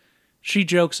 She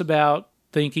jokes about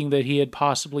thinking that he had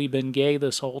possibly been gay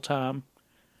this whole time.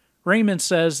 Raymond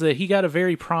says that he got a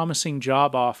very promising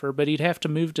job offer, but he'd have to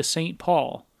move to St.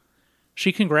 Paul.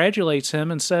 She congratulates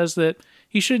him and says that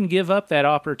he shouldn't give up that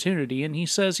opportunity, and he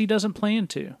says he doesn't plan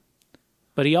to.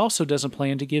 But he also doesn't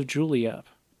plan to give Julie up.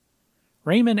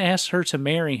 Raymond asks her to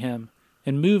marry him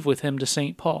and move with him to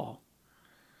St. Paul.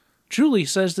 Julie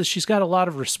says that she's got a lot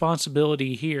of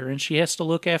responsibility here and she has to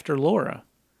look after Laura.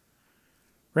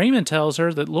 Raymond tells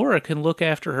her that Laura can look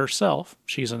after herself.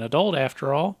 She's an adult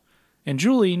after all, and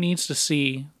Julie needs to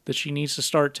see that she needs to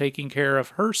start taking care of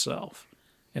herself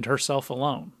and herself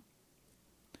alone.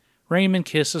 Raymond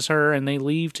kisses her and they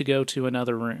leave to go to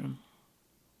another room.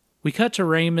 We cut to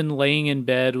Raymond laying in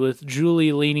bed with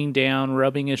Julie leaning down,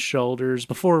 rubbing his shoulders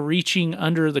before reaching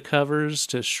under the covers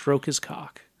to stroke his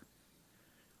cock.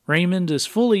 Raymond is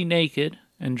fully naked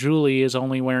and Julie is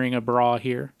only wearing a bra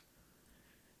here.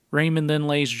 Raymond then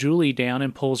lays Julie down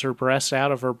and pulls her breasts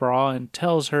out of her bra and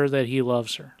tells her that he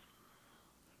loves her.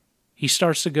 He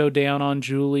starts to go down on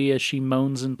Julie as she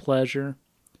moans in pleasure.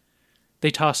 They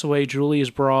toss away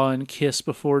Julie's bra and kiss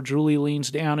before Julie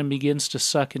leans down and begins to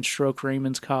suck and stroke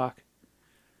Raymond's cock.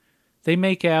 They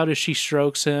make out as she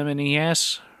strokes him and he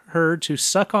asks her to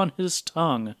suck on his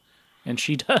tongue, and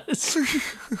she does.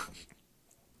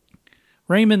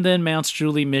 Raymond then mounts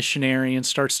Julie missionary and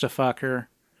starts to fuck her.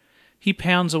 He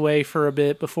pounds away for a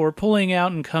bit before pulling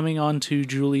out and coming onto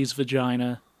Julie's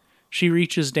vagina. She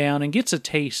reaches down and gets a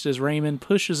taste as Raymond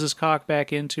pushes his cock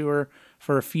back into her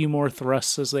for a few more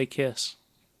thrusts as they kiss.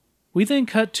 We then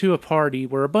cut to a party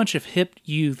where a bunch of hip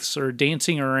youths are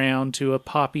dancing around to a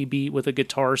poppy beat with a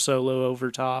guitar solo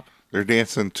over top. They're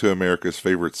dancing to America's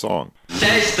favorite song.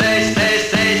 Taste of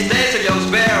your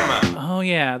sperm. Oh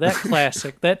yeah, that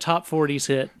classic, that top 40s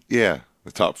hit. Yeah,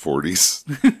 the top 40s.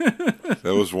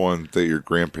 That was one that your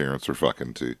grandparents were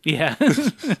fucking to. Yeah.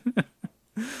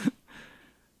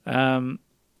 The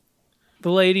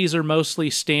ladies are mostly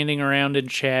standing around and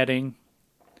chatting.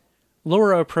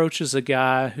 Laura approaches a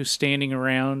guy who's standing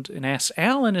around and asks,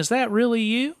 "Alan, is that really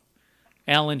you?"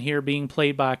 Alan here being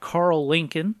played by Carl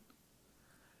Lincoln.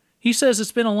 He says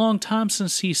it's been a long time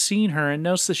since he's seen her and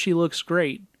notes that she looks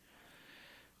great.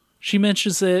 She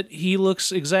mentions that he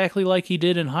looks exactly like he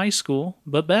did in high school,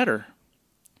 but better.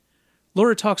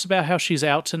 Laura talks about how she's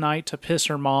out tonight to piss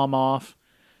her mom off.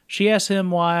 She asks him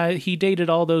why he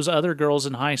dated all those other girls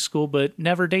in high school but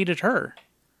never dated her.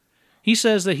 He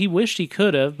says that he wished he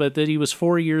could have, but that he was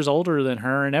 4 years older than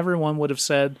her, and everyone would have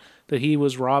said that he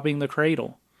was robbing the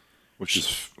cradle. Which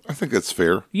is, I think that's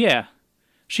fair. Yeah.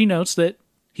 She notes that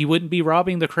he wouldn't be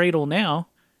robbing the cradle now,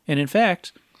 and in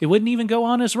fact, it wouldn't even go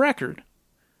on his record.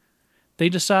 They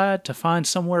decide to find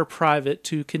somewhere private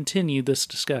to continue this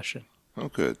discussion. Oh,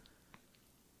 good.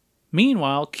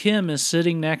 Meanwhile, Kim is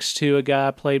sitting next to a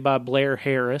guy played by Blair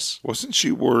Harris. Wasn't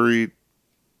she worried?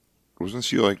 Wasn't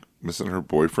she, like, missing her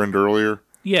boyfriend earlier?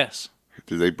 Yes.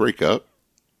 Did they break up?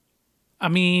 I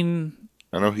mean,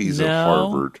 I know he's no. at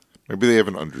Harvard. Maybe they have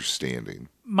an understanding.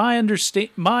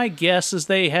 My guess is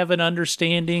they have an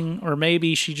understanding, or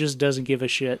maybe she just doesn't give a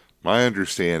shit. My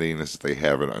understanding is that they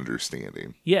have an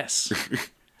understanding. Yes.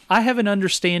 I have an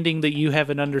understanding that you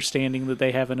have an understanding that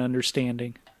they have an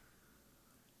understanding.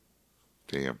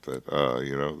 Damn,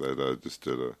 that just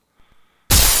did a...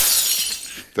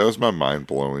 That was my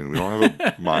mind-blowing. We don't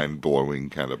have a mind-blowing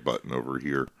kind of button over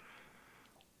here.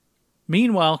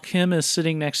 Meanwhile, Kim is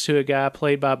sitting next to a guy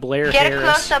played by Blair Get Harris.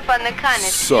 a close-up on the cunt.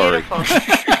 It's Sorry. beautiful.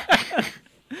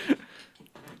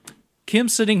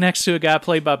 Kim's sitting next to a guy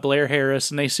played by Blair Harris,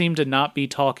 and they seem to not be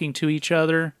talking to each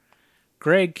other.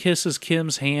 Greg kisses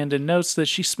Kim's hand and notes that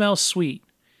she smells sweet.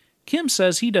 Kim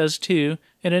says he does too,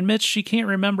 and admits she can't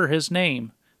remember his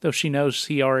name, though she knows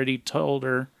he already told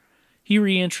her. He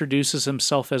reintroduces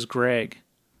himself as Greg.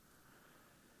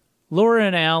 Laura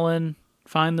and Alan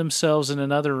find themselves in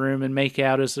another room and make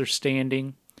out as they're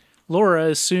standing. Laura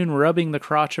is soon rubbing the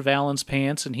crotch of Alan's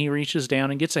pants, and he reaches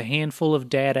down and gets a handful of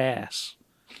dad ass.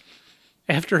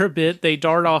 After a bit, they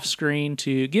dart off screen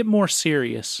to get more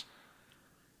serious.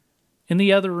 In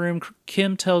the other room,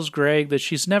 Kim tells Greg that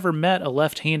she's never met a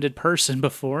left-handed person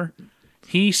before.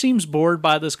 He seems bored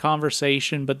by this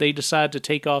conversation, but they decide to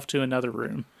take off to another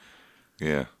room.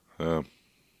 Yeah. Do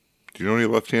you know any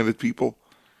left-handed people?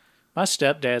 My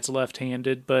stepdad's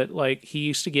left-handed, but he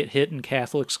used to get hit in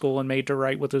Catholic school and made to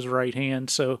write with his right hand.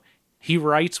 So he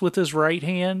writes with his right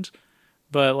hand,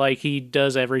 but he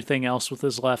does everything else with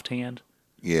his left hand.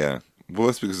 Yeah. Well,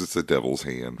 that's because it's the devil's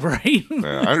hand. Right?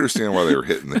 Yeah, I understand why they were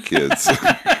hitting the kids.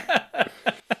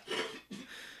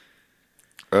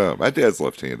 My dad's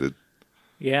left-handed.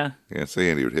 Yeah. Yeah, so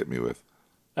Andy would hit me with.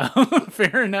 Oh,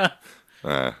 fair enough.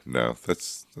 No,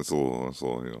 that's a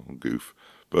little goof.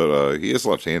 But he is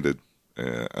left-handed.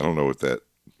 I don't know what that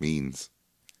means.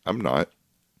 I'm not.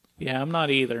 Yeah, I'm not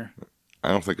either. I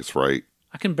don't think it's right.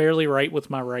 I can barely write with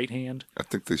my right hand. I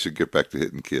think they should get back to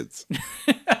hitting kids.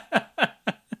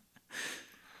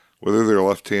 Whether they're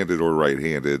left-handed or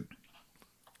right-handed,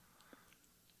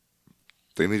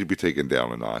 they need to be taken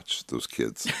down a notch, those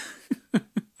kids.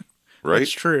 Right?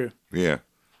 That's true. Yeah.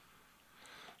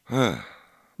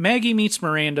 Maggie meets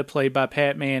Miranda, played by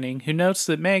Pat Manning, who notes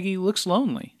that Maggie looks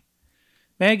lonely.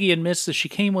 Maggie admits that she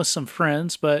came with some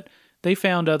friends, but they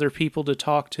found other people to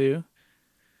talk to.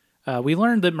 We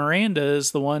learned that Miranda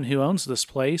is the one who owns this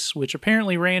place, which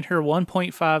apparently ran her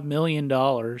 $1.5 million,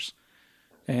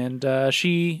 and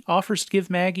she offers to give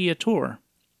Maggie a tour.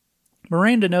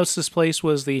 Miranda notes this place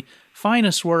was the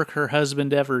finest work her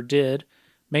husband ever did,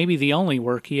 maybe the only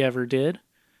work he ever did,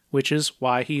 which is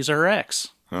why he's her ex.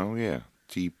 Oh, yeah.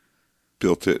 She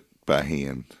built it by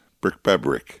hand, brick by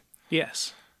brick.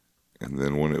 Yes. And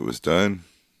then when it was done,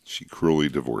 she cruelly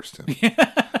divorced him.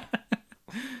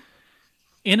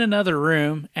 In another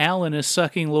room, Alan is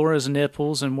sucking Laura's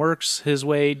nipples and works his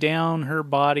way down her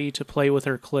body to play with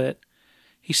her clit.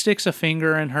 He sticks a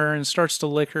finger in her and starts to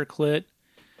lick her clit,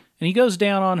 and he goes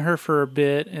down on her for a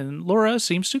bit, and Laura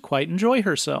seems to quite enjoy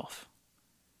herself.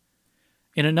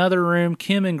 In another room,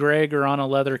 Kim and Greg are on a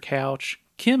leather couch.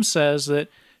 Kim says that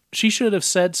she should have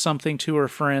said something to her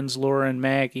friends, Laura and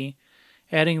Maggie,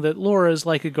 adding that Laura is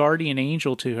like a guardian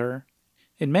angel to her,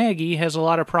 and Maggie has a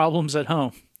lot of problems at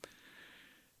home.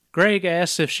 Greg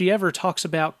asks if she ever talks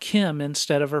about Kim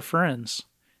instead of her friends.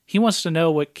 He wants to know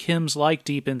what Kim's like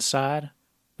deep inside,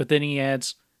 but then he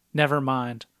adds, "Never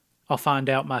mind, I'll find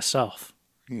out myself."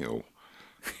 Ew.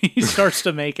 He starts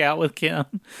to make out with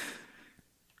Kim.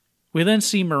 We then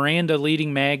see Miranda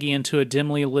leading Maggie into a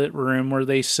dimly lit room where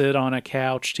they sit on a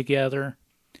couch together.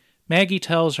 Maggie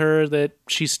tells her that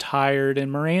she's tired,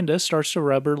 and Miranda starts to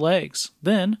rub her legs.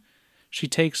 Then, she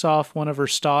takes off one of her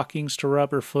stockings to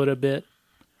rub her foot a bit.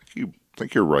 I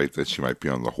think you're right that she might be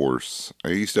on the horse. I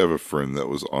used to have a friend that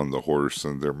was on the horse,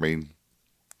 and their main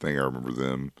thing, I remember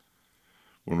them,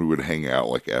 when we would hang out,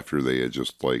 like after they had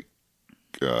just like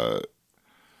got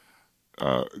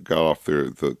off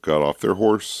their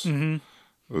horse, it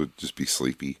would just be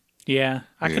sleepy. Yeah,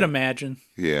 I could imagine.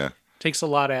 Yeah. Takes a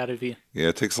lot out of you. Yeah,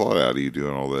 it takes a lot out of you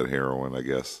doing all that heroin, I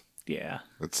guess. Yeah.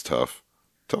 It's tough.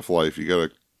 Tough life. You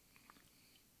gotta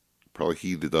probably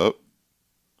heat it up.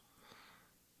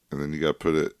 And then you gotta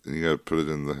put it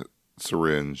in the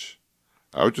syringe.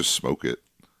 I would just smoke it.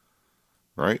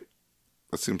 Right?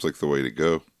 That seems like the way to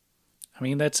go. I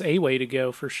mean, that's a way to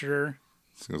go for sure.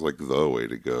 Seems like the way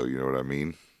to go, you know what I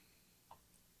mean?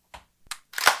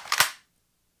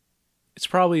 It's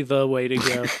probably the way to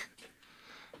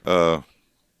go.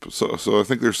 So I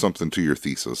think there's something to your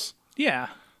thesis. Yeah.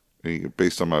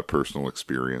 Based on my personal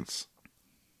experience.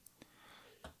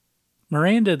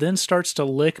 Miranda then starts to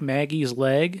lick Maggie's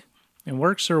leg and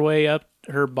works her way up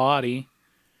her body,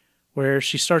 where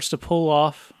she starts to pull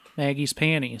off Maggie's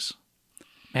panties.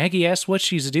 Maggie asks what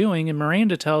she's doing, and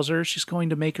Miranda tells her she's going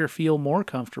to make her feel more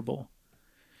comfortable.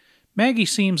 Maggie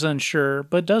seems unsure,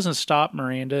 but doesn't stop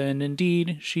Miranda, and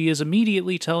indeed, she is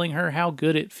immediately telling her how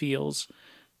good it feels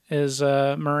as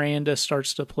Miranda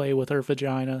starts to play with her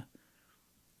vagina.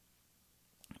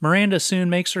 Miranda soon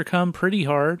makes her come pretty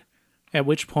hard, at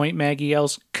which point Maggie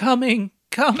yells, "Coming!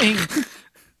 Coming!"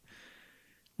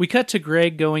 We cut to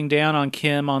Greg going down on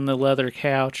Kim on the leather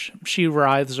couch. She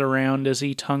writhes around as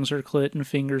he tongues her clit and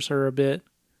fingers her a bit.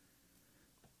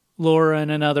 Laura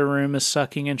in another room is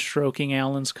sucking and stroking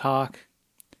Alan's cock.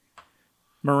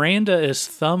 Miranda is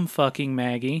thumb-fucking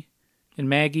Maggie, and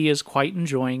Maggie is quite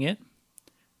enjoying it.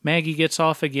 Maggie gets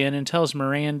off again and tells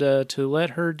Miranda to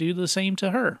let her do the same to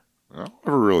her. I don't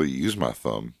ever really use my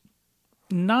thumb.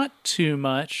 Not too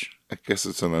much. I guess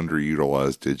it's an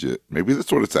underutilized digit. Maybe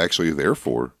that's what it's actually there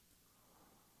for.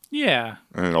 Yeah.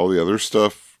 And all the other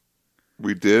stuff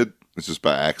we did is just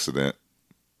by accident.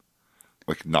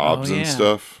 Like knobs and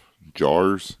stuff.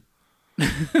 Jars.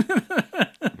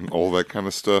 And all that kind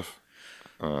of stuff.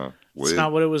 It's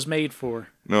not what it was made for.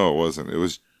 No, it wasn't. It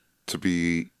was to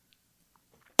be...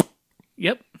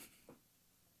 Yep.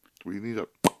 We need a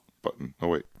button. Oh,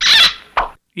 wait.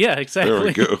 Yeah, exactly. There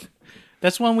we go.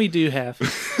 That's one we do have.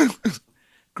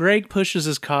 Greg pushes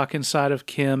his cock inside of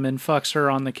Kim and fucks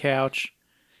her on the couch.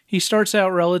 He starts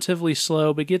out relatively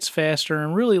slow, but gets faster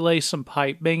and really lays some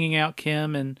pipe, banging out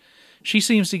Kim, and she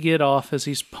seems to get off as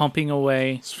he's pumping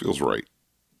away. This feels right.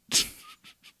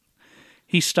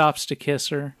 He stops to kiss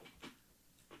her.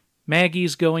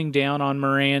 Maggie's going down on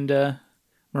Miranda.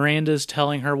 Miranda's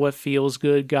telling her what feels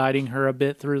good, guiding her a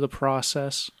bit through the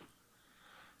process.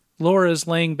 Laura's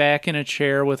laying back in a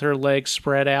chair with her legs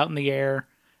spread out in the air.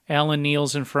 Alan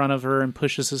kneels in front of her and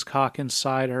pushes his cock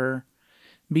inside her.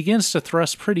 Begins to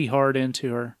thrust pretty hard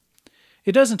into her.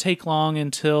 It doesn't take long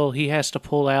until he has to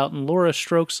pull out, and Laura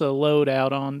strokes a load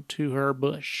out onto her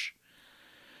bush.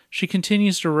 She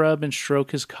continues to rub and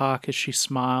stroke his cock as she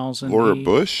smiles. And Laura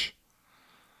Bush?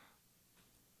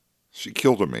 She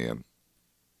killed a man.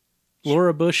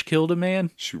 Laura Bush killed a man?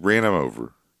 She ran him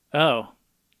over. Oh.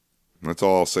 That's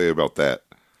all I'll say about that.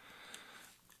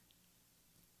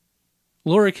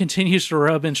 Laura continues to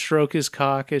rub and stroke his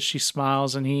cock as she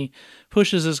smiles, and he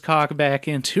pushes his cock back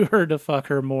into her to fuck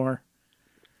her more.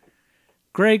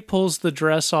 Greg pulls the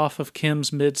dress off of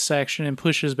Kim's midsection and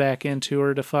pushes back into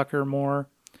her to fuck her more.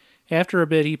 After a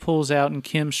bit, he pulls out and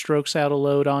Kim strokes out a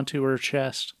load onto her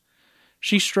chest.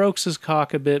 She strokes his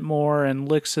cock a bit more and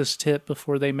licks his tip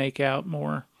before they make out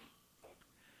more.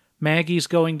 Maggie's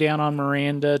going down on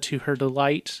Miranda to her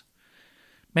delight.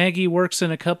 Maggie works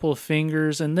in a couple of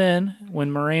fingers, and then,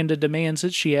 when Miranda demands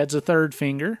it, she adds a third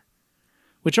finger,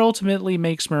 which ultimately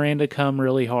makes Miranda come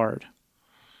really hard.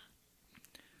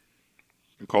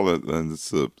 I call that,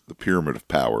 it's the pyramid of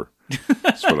power.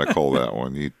 That's what I call that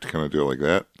one. You kind of do it like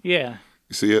that. Yeah.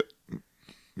 You see it?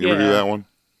 You ever do that one?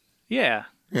 Yeah.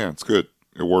 Yeah, it's good.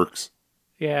 It works.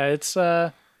 Yeah, it's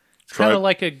kind of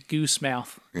like a goose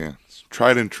mouth. Yeah, it's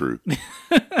tried and true.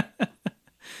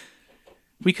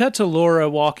 We cut to Laura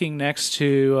walking next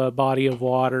to a body of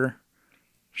water.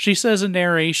 She says in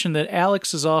narration that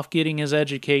Alex is off getting his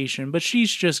education, but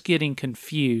she's just getting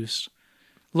confused.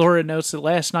 Laura notes that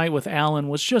last night with Alan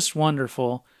was just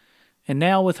wonderful, and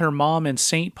now with her mom in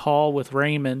St. Paul with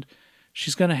Raymond,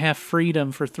 she's going to have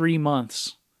freedom for 3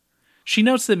 months. She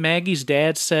notes that Maggie's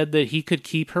dad said that he could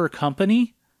keep her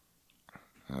company.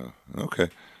 Okay.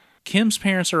 Kim's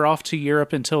parents are off to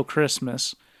Europe until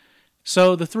Christmas,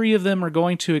 so the three of them are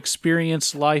going to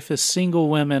experience life as single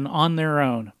women on their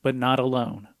own, but not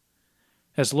alone.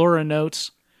 As Laura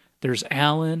notes, there's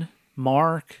Alan,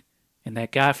 Mark, and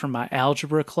that guy from my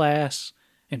algebra class,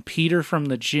 and Peter from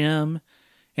the gym,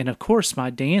 and of course my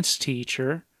dance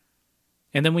teacher.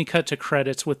 And then we cut to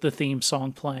credits with the theme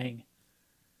song playing.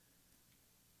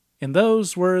 And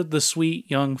those were the Sweet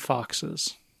Young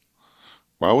Foxes.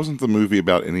 Why wasn't the movie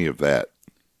about any of that?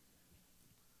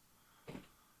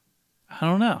 I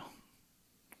don't know.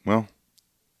 Well,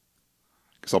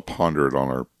 I guess I'll ponder it on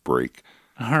our break.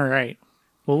 All right.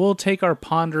 Well, we'll take our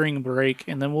pondering break,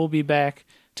 and then we'll be back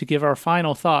to give our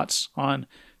final thoughts on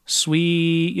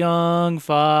Sweet Young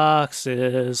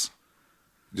Foxes.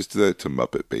 Just do that to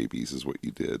Muppet Babies is what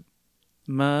you did.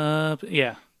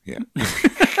 Yeah. Yeah.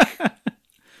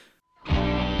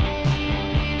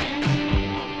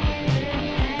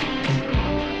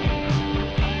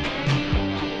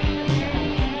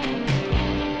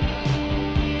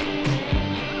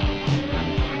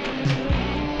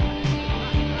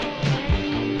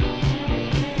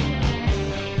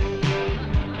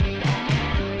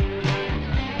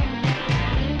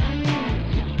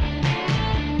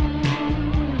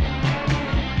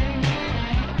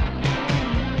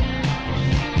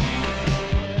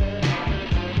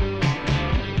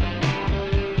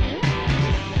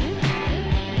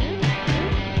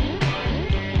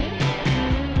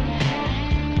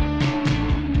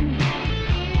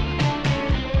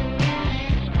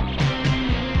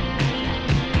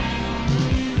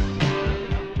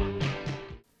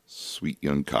 Sweet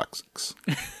young coccyx.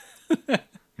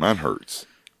 Mine hurts.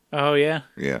 Oh, yeah?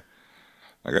 Yeah.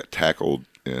 I got tackled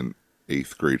in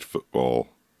 8th grade football,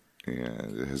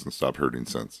 and it hasn't stopped hurting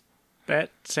since. That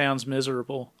sounds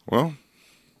miserable. Well,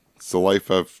 it's the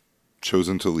life I've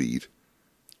chosen to lead.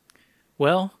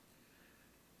 Well,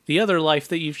 the other life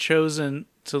that you've chosen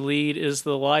to lead is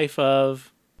the life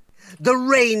of... The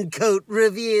Raincoat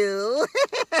Review.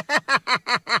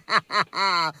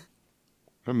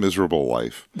 A miserable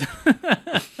life.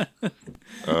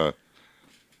 I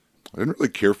didn't really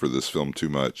care for this film too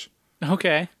much.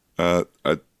 Okay. I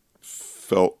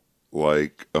felt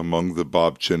like among the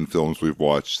Bob Chinn films we've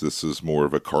watched, this is more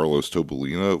of a Carlos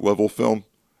Tobalina level film.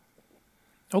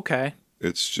 Okay.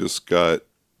 It's just got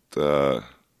a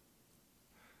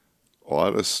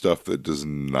lot of stuff that does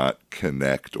not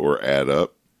connect or add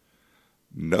up.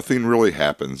 Nothing really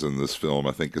happens in this film,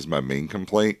 I think, is my main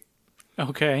complaint.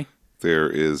 Okay. There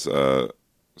is,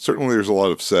 certainly there's a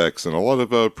lot of sex, and a lot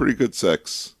of pretty good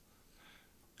sex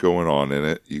going on in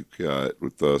it. You've got,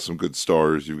 with some good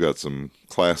stars, you've got some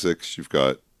classics. You've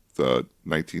got the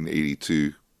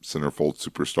 1982 centerfold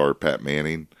superstar Pat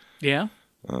Manning. Yeah.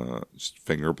 Just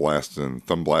finger blasting,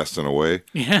 thumb blasting away.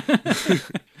 Yeah.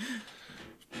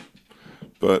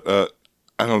 But,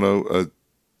 I don't know,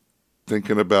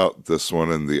 thinking about this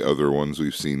one and the other ones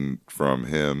we've seen from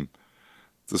him,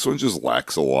 this one just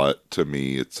lacks a lot to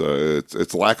me. It's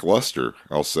lackluster,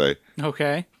 I'll say.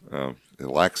 Okay. it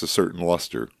lacks a certain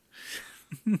luster.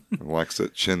 It lacks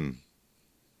that chin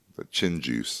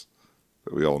juice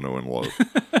that we all know and love.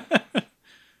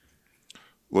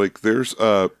 Like there's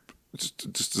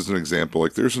just as an example,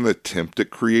 like there's an attempt at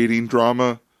creating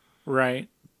drama, Right.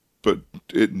 but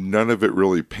none of it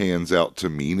really pans out to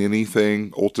mean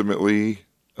anything ultimately.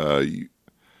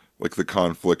 Like the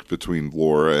conflict between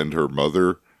Laura and her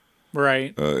mother.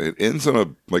 Right. It ends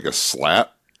on a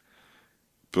slap,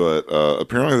 but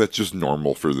apparently that's just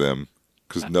normal for them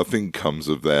because nothing comes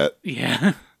of that.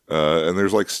 Yeah. And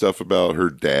there's like stuff about her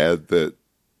dad that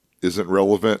isn't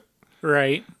relevant.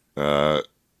 Right.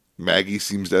 Maggie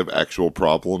seems to have actual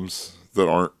problems that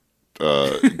aren't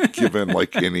given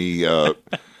like any. I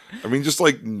mean, just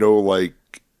like no like.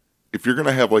 If you're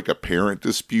gonna have like a parent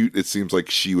dispute, it seems like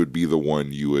she would be the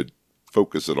one you would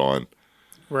focus it on.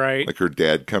 Right. Like her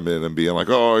dad coming in and being like,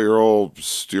 "Oh, you're all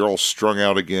strung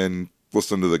out again.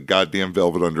 Listen to the goddamn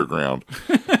Velvet Underground."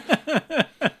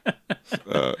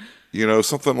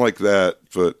 Something like that.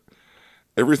 But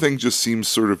everything just seems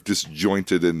sort of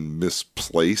disjointed and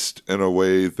misplaced in a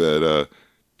way that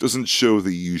doesn't show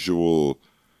the usual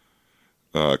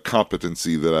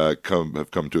competency that I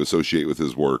have come to associate with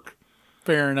his work.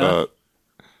 Fair enough.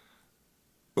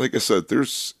 Like I said,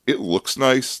 it looks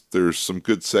nice. There's some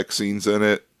good sex scenes in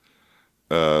it.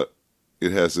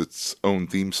 It has its own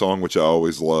theme song, which I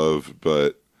always love,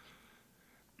 but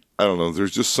I don't know.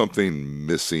 There's just something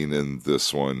missing in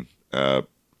this one. That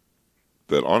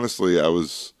honestly, I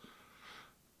was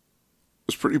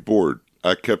pretty bored.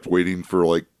 I kept waiting for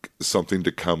like something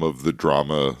to come of the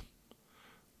drama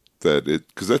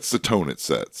because that's the tone it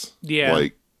sets. Yeah.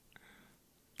 Like,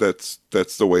 that's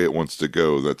the way it wants to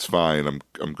go. That's fine.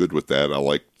 I'm good with that. I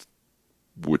liked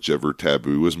whichever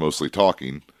taboo was mostly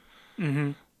talking.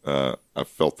 Mm-hmm. I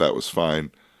felt that was fine,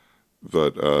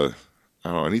 but I don't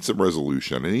know. I need some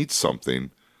resolution. I need something.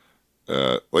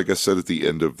 Like I said at the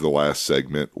end of the last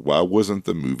segment, why wasn't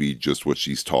the movie just what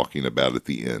she's talking about at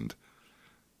the end?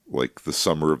 Like the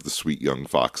summer of the sweet young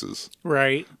foxes.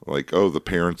 Right. Like, oh, the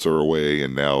parents are away,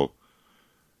 and now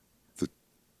the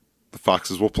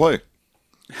foxes will play.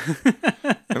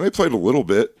 And they played a little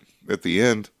bit at the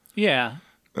end. Yeah.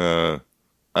 I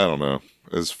don't know.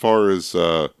 As far as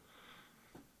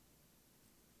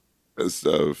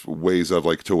ways I'd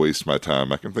like to waste my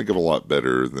time, I can think of a lot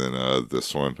better than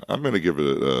this one. I'm going to give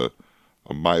it a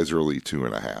miserly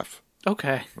 2.5.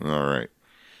 Okay. All right.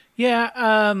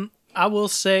 Yeah. I will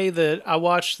say that I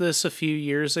watched this a few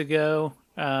years ago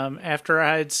after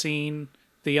I had seen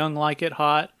The Young Like It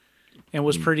Hot and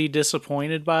was pretty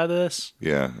disappointed by this.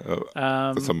 Yeah.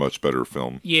 That's a much better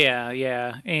film.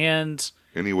 Yeah. And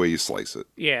Any way you slice it.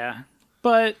 yeah.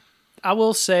 But I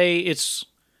will say it's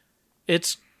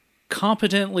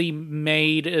competently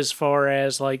made as far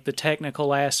as like the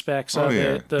technical aspects of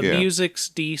it. The music's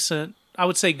decent. I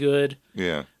would say good.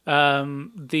 Yeah.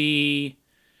 The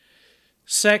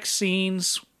sex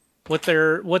scenes,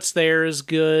 what's there is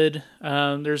good.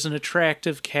 There's an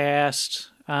attractive cast.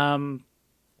 And,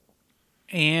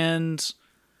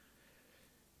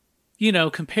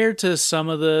 compared to some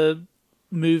of the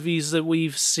movies that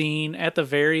we've seen, at the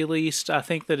very least, I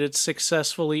think that it's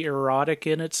successfully erotic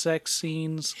in its sex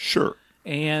scenes. Sure.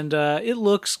 And it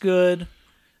looks good,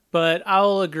 but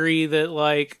I'll agree that,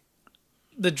 like,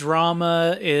 the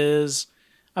drama is...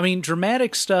 I mean,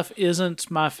 dramatic stuff isn't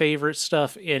my favorite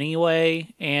stuff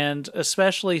anyway, and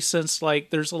especially since, like,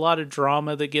 there's a lot of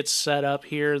drama that gets set up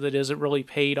here that isn't really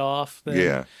paid off.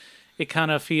 Yeah. It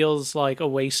kind of feels like a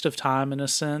waste of time in a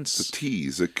sense. The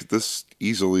tease. This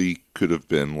easily could have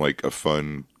been like a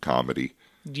fun comedy.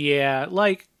 Yeah,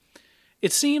 like,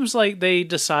 it seems like they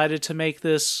decided to make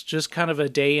this just kind of a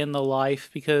day in the life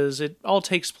because it all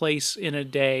takes place in a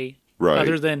day. Right.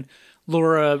 Other than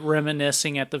Laura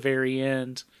reminiscing at the very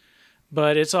end.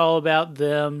 But it's all about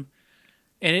them.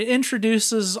 And it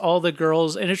introduces all the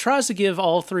girls, and it tries to give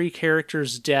all three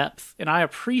characters depth. And I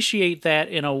appreciate that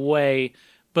in a way,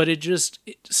 but it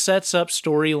sets up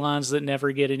storylines that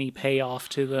never get any payoff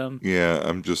to them. Yeah,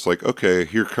 I'm just like, okay,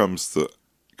 here comes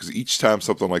because each time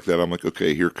something like that, I'm like,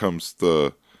 okay, here comes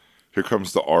the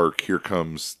arc, here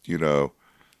comes,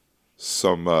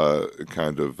 some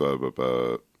kind of,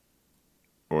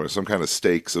 or some kind of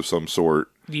stakes of some sort.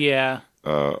 Yeah.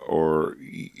 Or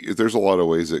there's a lot of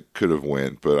ways it could have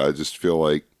went, but I just feel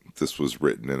like this was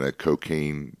written in a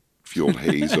cocaine-fueled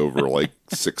haze over like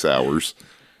 6 hours.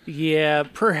 Yeah,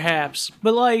 perhaps.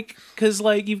 But, like, because,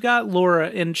 like, you've got Laura,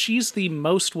 and she's the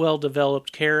most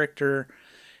well-developed character,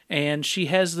 and she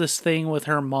has this thing with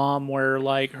her mom where,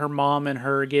 like, her mom and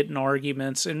her get in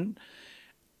arguments, and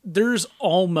there's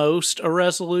almost a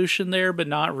resolution there, but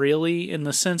not really, in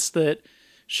the sense that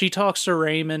she talks to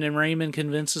Raymond, and Raymond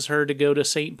convinces her to go to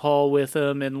St. Paul with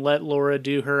him and let Laura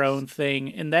do her own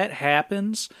thing. And that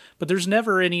happens, but there's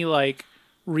never any, like,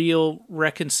 real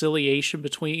reconciliation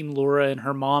between Laura and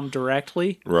her mom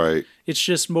directly. Right. It's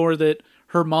just more that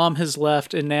her mom has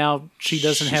left, and now she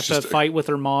doesn't have to fight with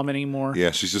her mom anymore.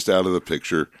 Yeah, she's just out of the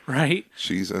picture. Right.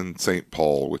 She's in St.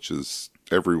 Paul, which is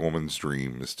every woman's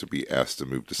dream, is to be asked to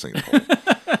move to St. Paul.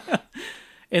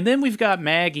 And then we've got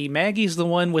Maggie. Maggie's the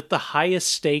one with the highest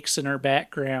stakes in her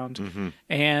background.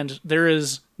 And there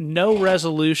is no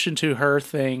resolution to her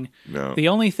thing. No. The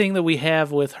only thing that we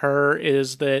have with her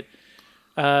is that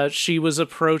she was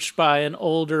approached by an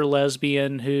older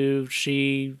lesbian who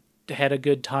she had a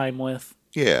good time with.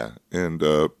 Yeah, and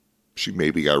she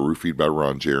maybe got roofied by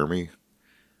Ron Jeremy.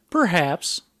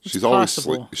 Perhaps. She's always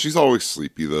she's always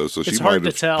sleepy though, so it's she hard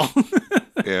might to tell.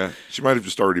 Yeah, she might have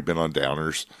just already been on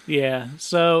downers. Yeah.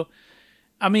 So,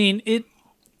 I mean,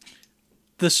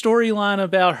 the storyline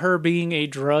about her being a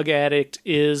drug addict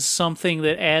is something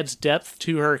that adds depth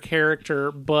to her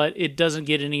character, but it doesn't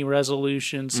get any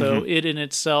resolution. So it in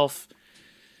itself,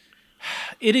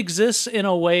 it exists in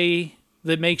a way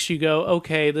that makes you go,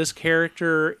 okay, this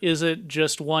character isn't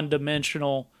just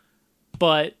one-dimensional,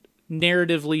 but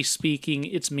narratively speaking,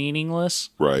 it's meaningless.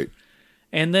 Right.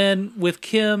 And then with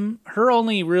Kim, her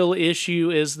only real issue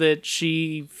is that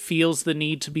she feels the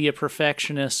need to be a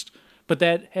perfectionist, but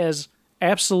that has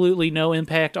absolutely no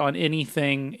impact on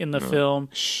anything in the film.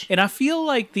 And I feel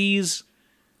like these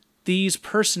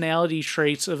personality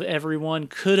traits of everyone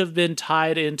could have been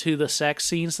tied into the sex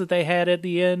scenes that they had at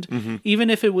the end, even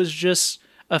if it was just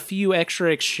a few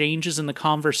extra exchanges in the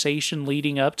conversation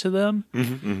leading up to them,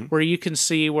 where you can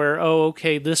see where, oh,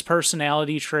 okay, this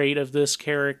personality trait of this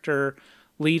character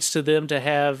leads to them to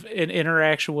have an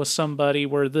interaction with somebody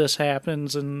where this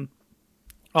happens, and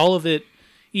all of it,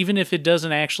 even if it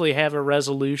doesn't actually have a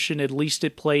resolution, at least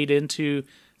it played into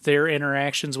their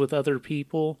interactions with other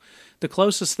people. The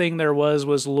closest thing there was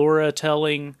Laura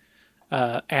telling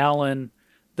Alan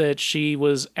that she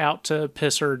was out to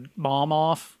piss her mom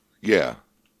off. Yeah.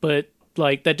 But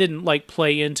like that didn't like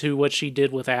play into what she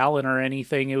did with Alan or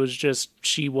anything. It was just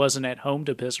she wasn't at home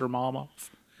to piss her mom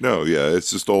off. No, yeah,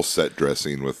 it's just all set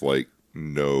dressing with like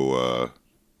no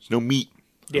meat.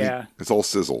 Yeah. I mean, it's all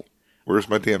sizzle. Where's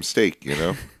my damn steak, you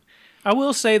know? I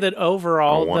will say that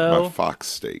overall, I want though, my fox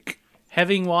steak.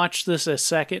 Having watched this a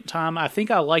second time, I think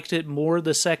I liked it more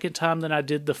the second time than I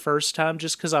did the first time,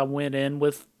 just because I went in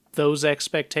with those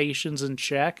expectations in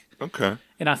check. Okay.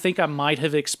 And I think I might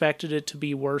have expected it to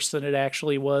be worse than it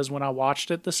actually was when I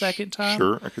watched it the second time.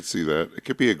 Sure, I could see that. It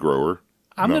could be a grower.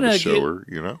 I'm not gonna a shower,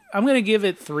 you know? I'm going to give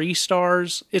it 3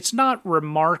 stars. It's not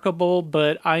remarkable,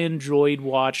 but I enjoyed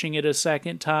watching it a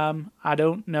second time. I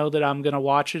don't know that I'm going to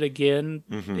watch it again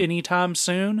anytime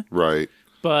soon. Right.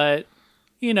 But,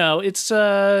 you know, it's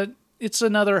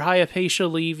another Hypatia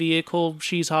Lee vehicle.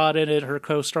 She's hot in it. Her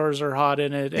co-stars are hot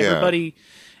in it. Yeah.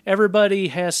 Everybody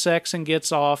has sex and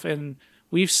gets off, and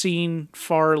we've seen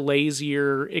far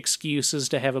lazier excuses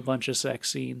to have a bunch of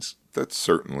sex scenes. That's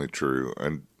certainly true.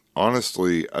 And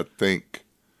honestly, I think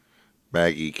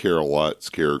Maggie Carol-Lott's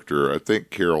character, I think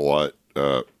Carol-Lott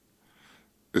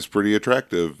is pretty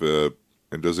attractive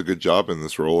and does a good job in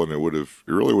this role, and it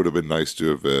really would have been nice to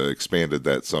have expanded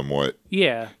that somewhat.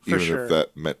 Yeah, for even sure. if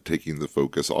that meant taking the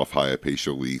focus off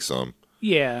Hypatia Lee some.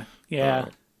 Yeah.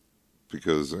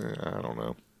 Because I don't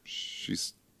know,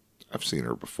 I've seen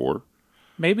her before.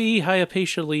 Maybe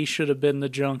Hypatia Lee should have been the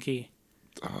junkie.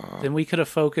 Then we could have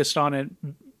focused on it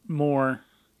more.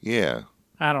 Yeah.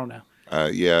 I don't know.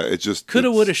 Yeah, it just...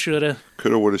 Coulda, woulda, shoulda.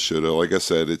 Coulda, woulda, shoulda. Like I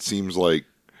said, it seems like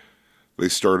they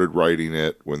started writing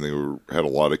it when they had a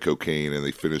lot of cocaine, and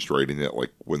they finished writing it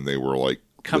like when they were like...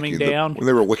 Coming down? When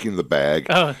they were licking the bag.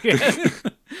 Oh, yeah.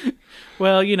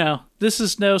 Well, you know, this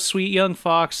is no Sweet Young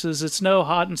Foxes. It's no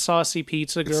Hot and Saucy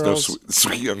Pizza Girls. It's no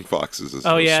Sweet Young Foxes. It's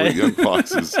yeah. Sweet Young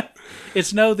Foxes.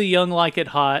 It's no The Young Like It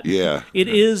Hot. Yeah. It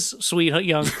is Sweet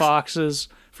Young Foxes,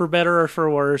 for better or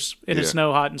for worse, and it's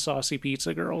no Hot and Saucy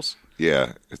Pizza Girls.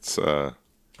 Yeah, it's it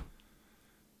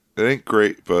ain't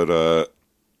great, but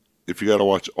if you got to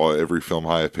watch every film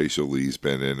Hypatia Lee's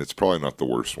been in, it's probably not the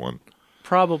worst one.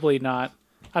 Probably not.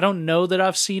 I don't know that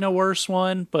I've seen a worse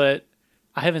one, but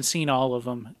I haven't seen all of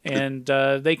them, and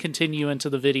they continue into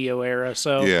the video era,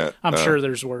 so yeah, I'm sure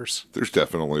there's worse. There's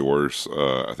definitely worse.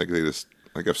 I think they just,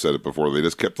 like I've said it before, they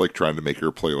just kept like trying to make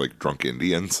her play like drunk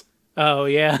Indians. Oh,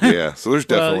 yeah. Yeah, so there's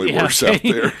definitely worse out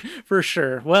there. For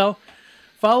sure. Well,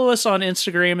 follow us on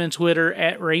Instagram and Twitter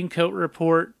at Raincoat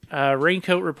Report.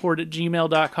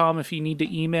 raincoatreport@gmail.com if you need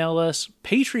to email us.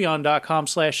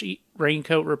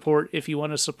 Patreon.com/raincoatreport if you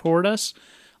want to support us.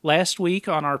 Last week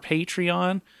on our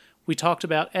Patreon, we talked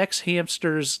about X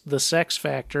Hamster's The Sex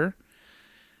Factor.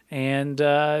 And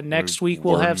next week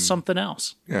we'll have something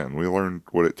else. Yeah, and we learned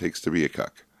what it takes to be a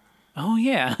cuck. Oh,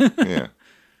 yeah. Yeah.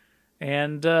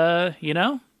 And,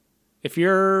 if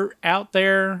you're out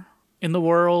there in the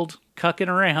world cucking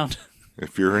around.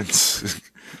 If you're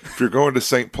going to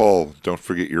St. Paul, don't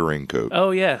forget your raincoat.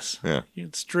 Oh, yes. Yeah.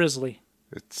 It's drizzly.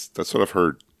 That's what I've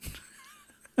heard.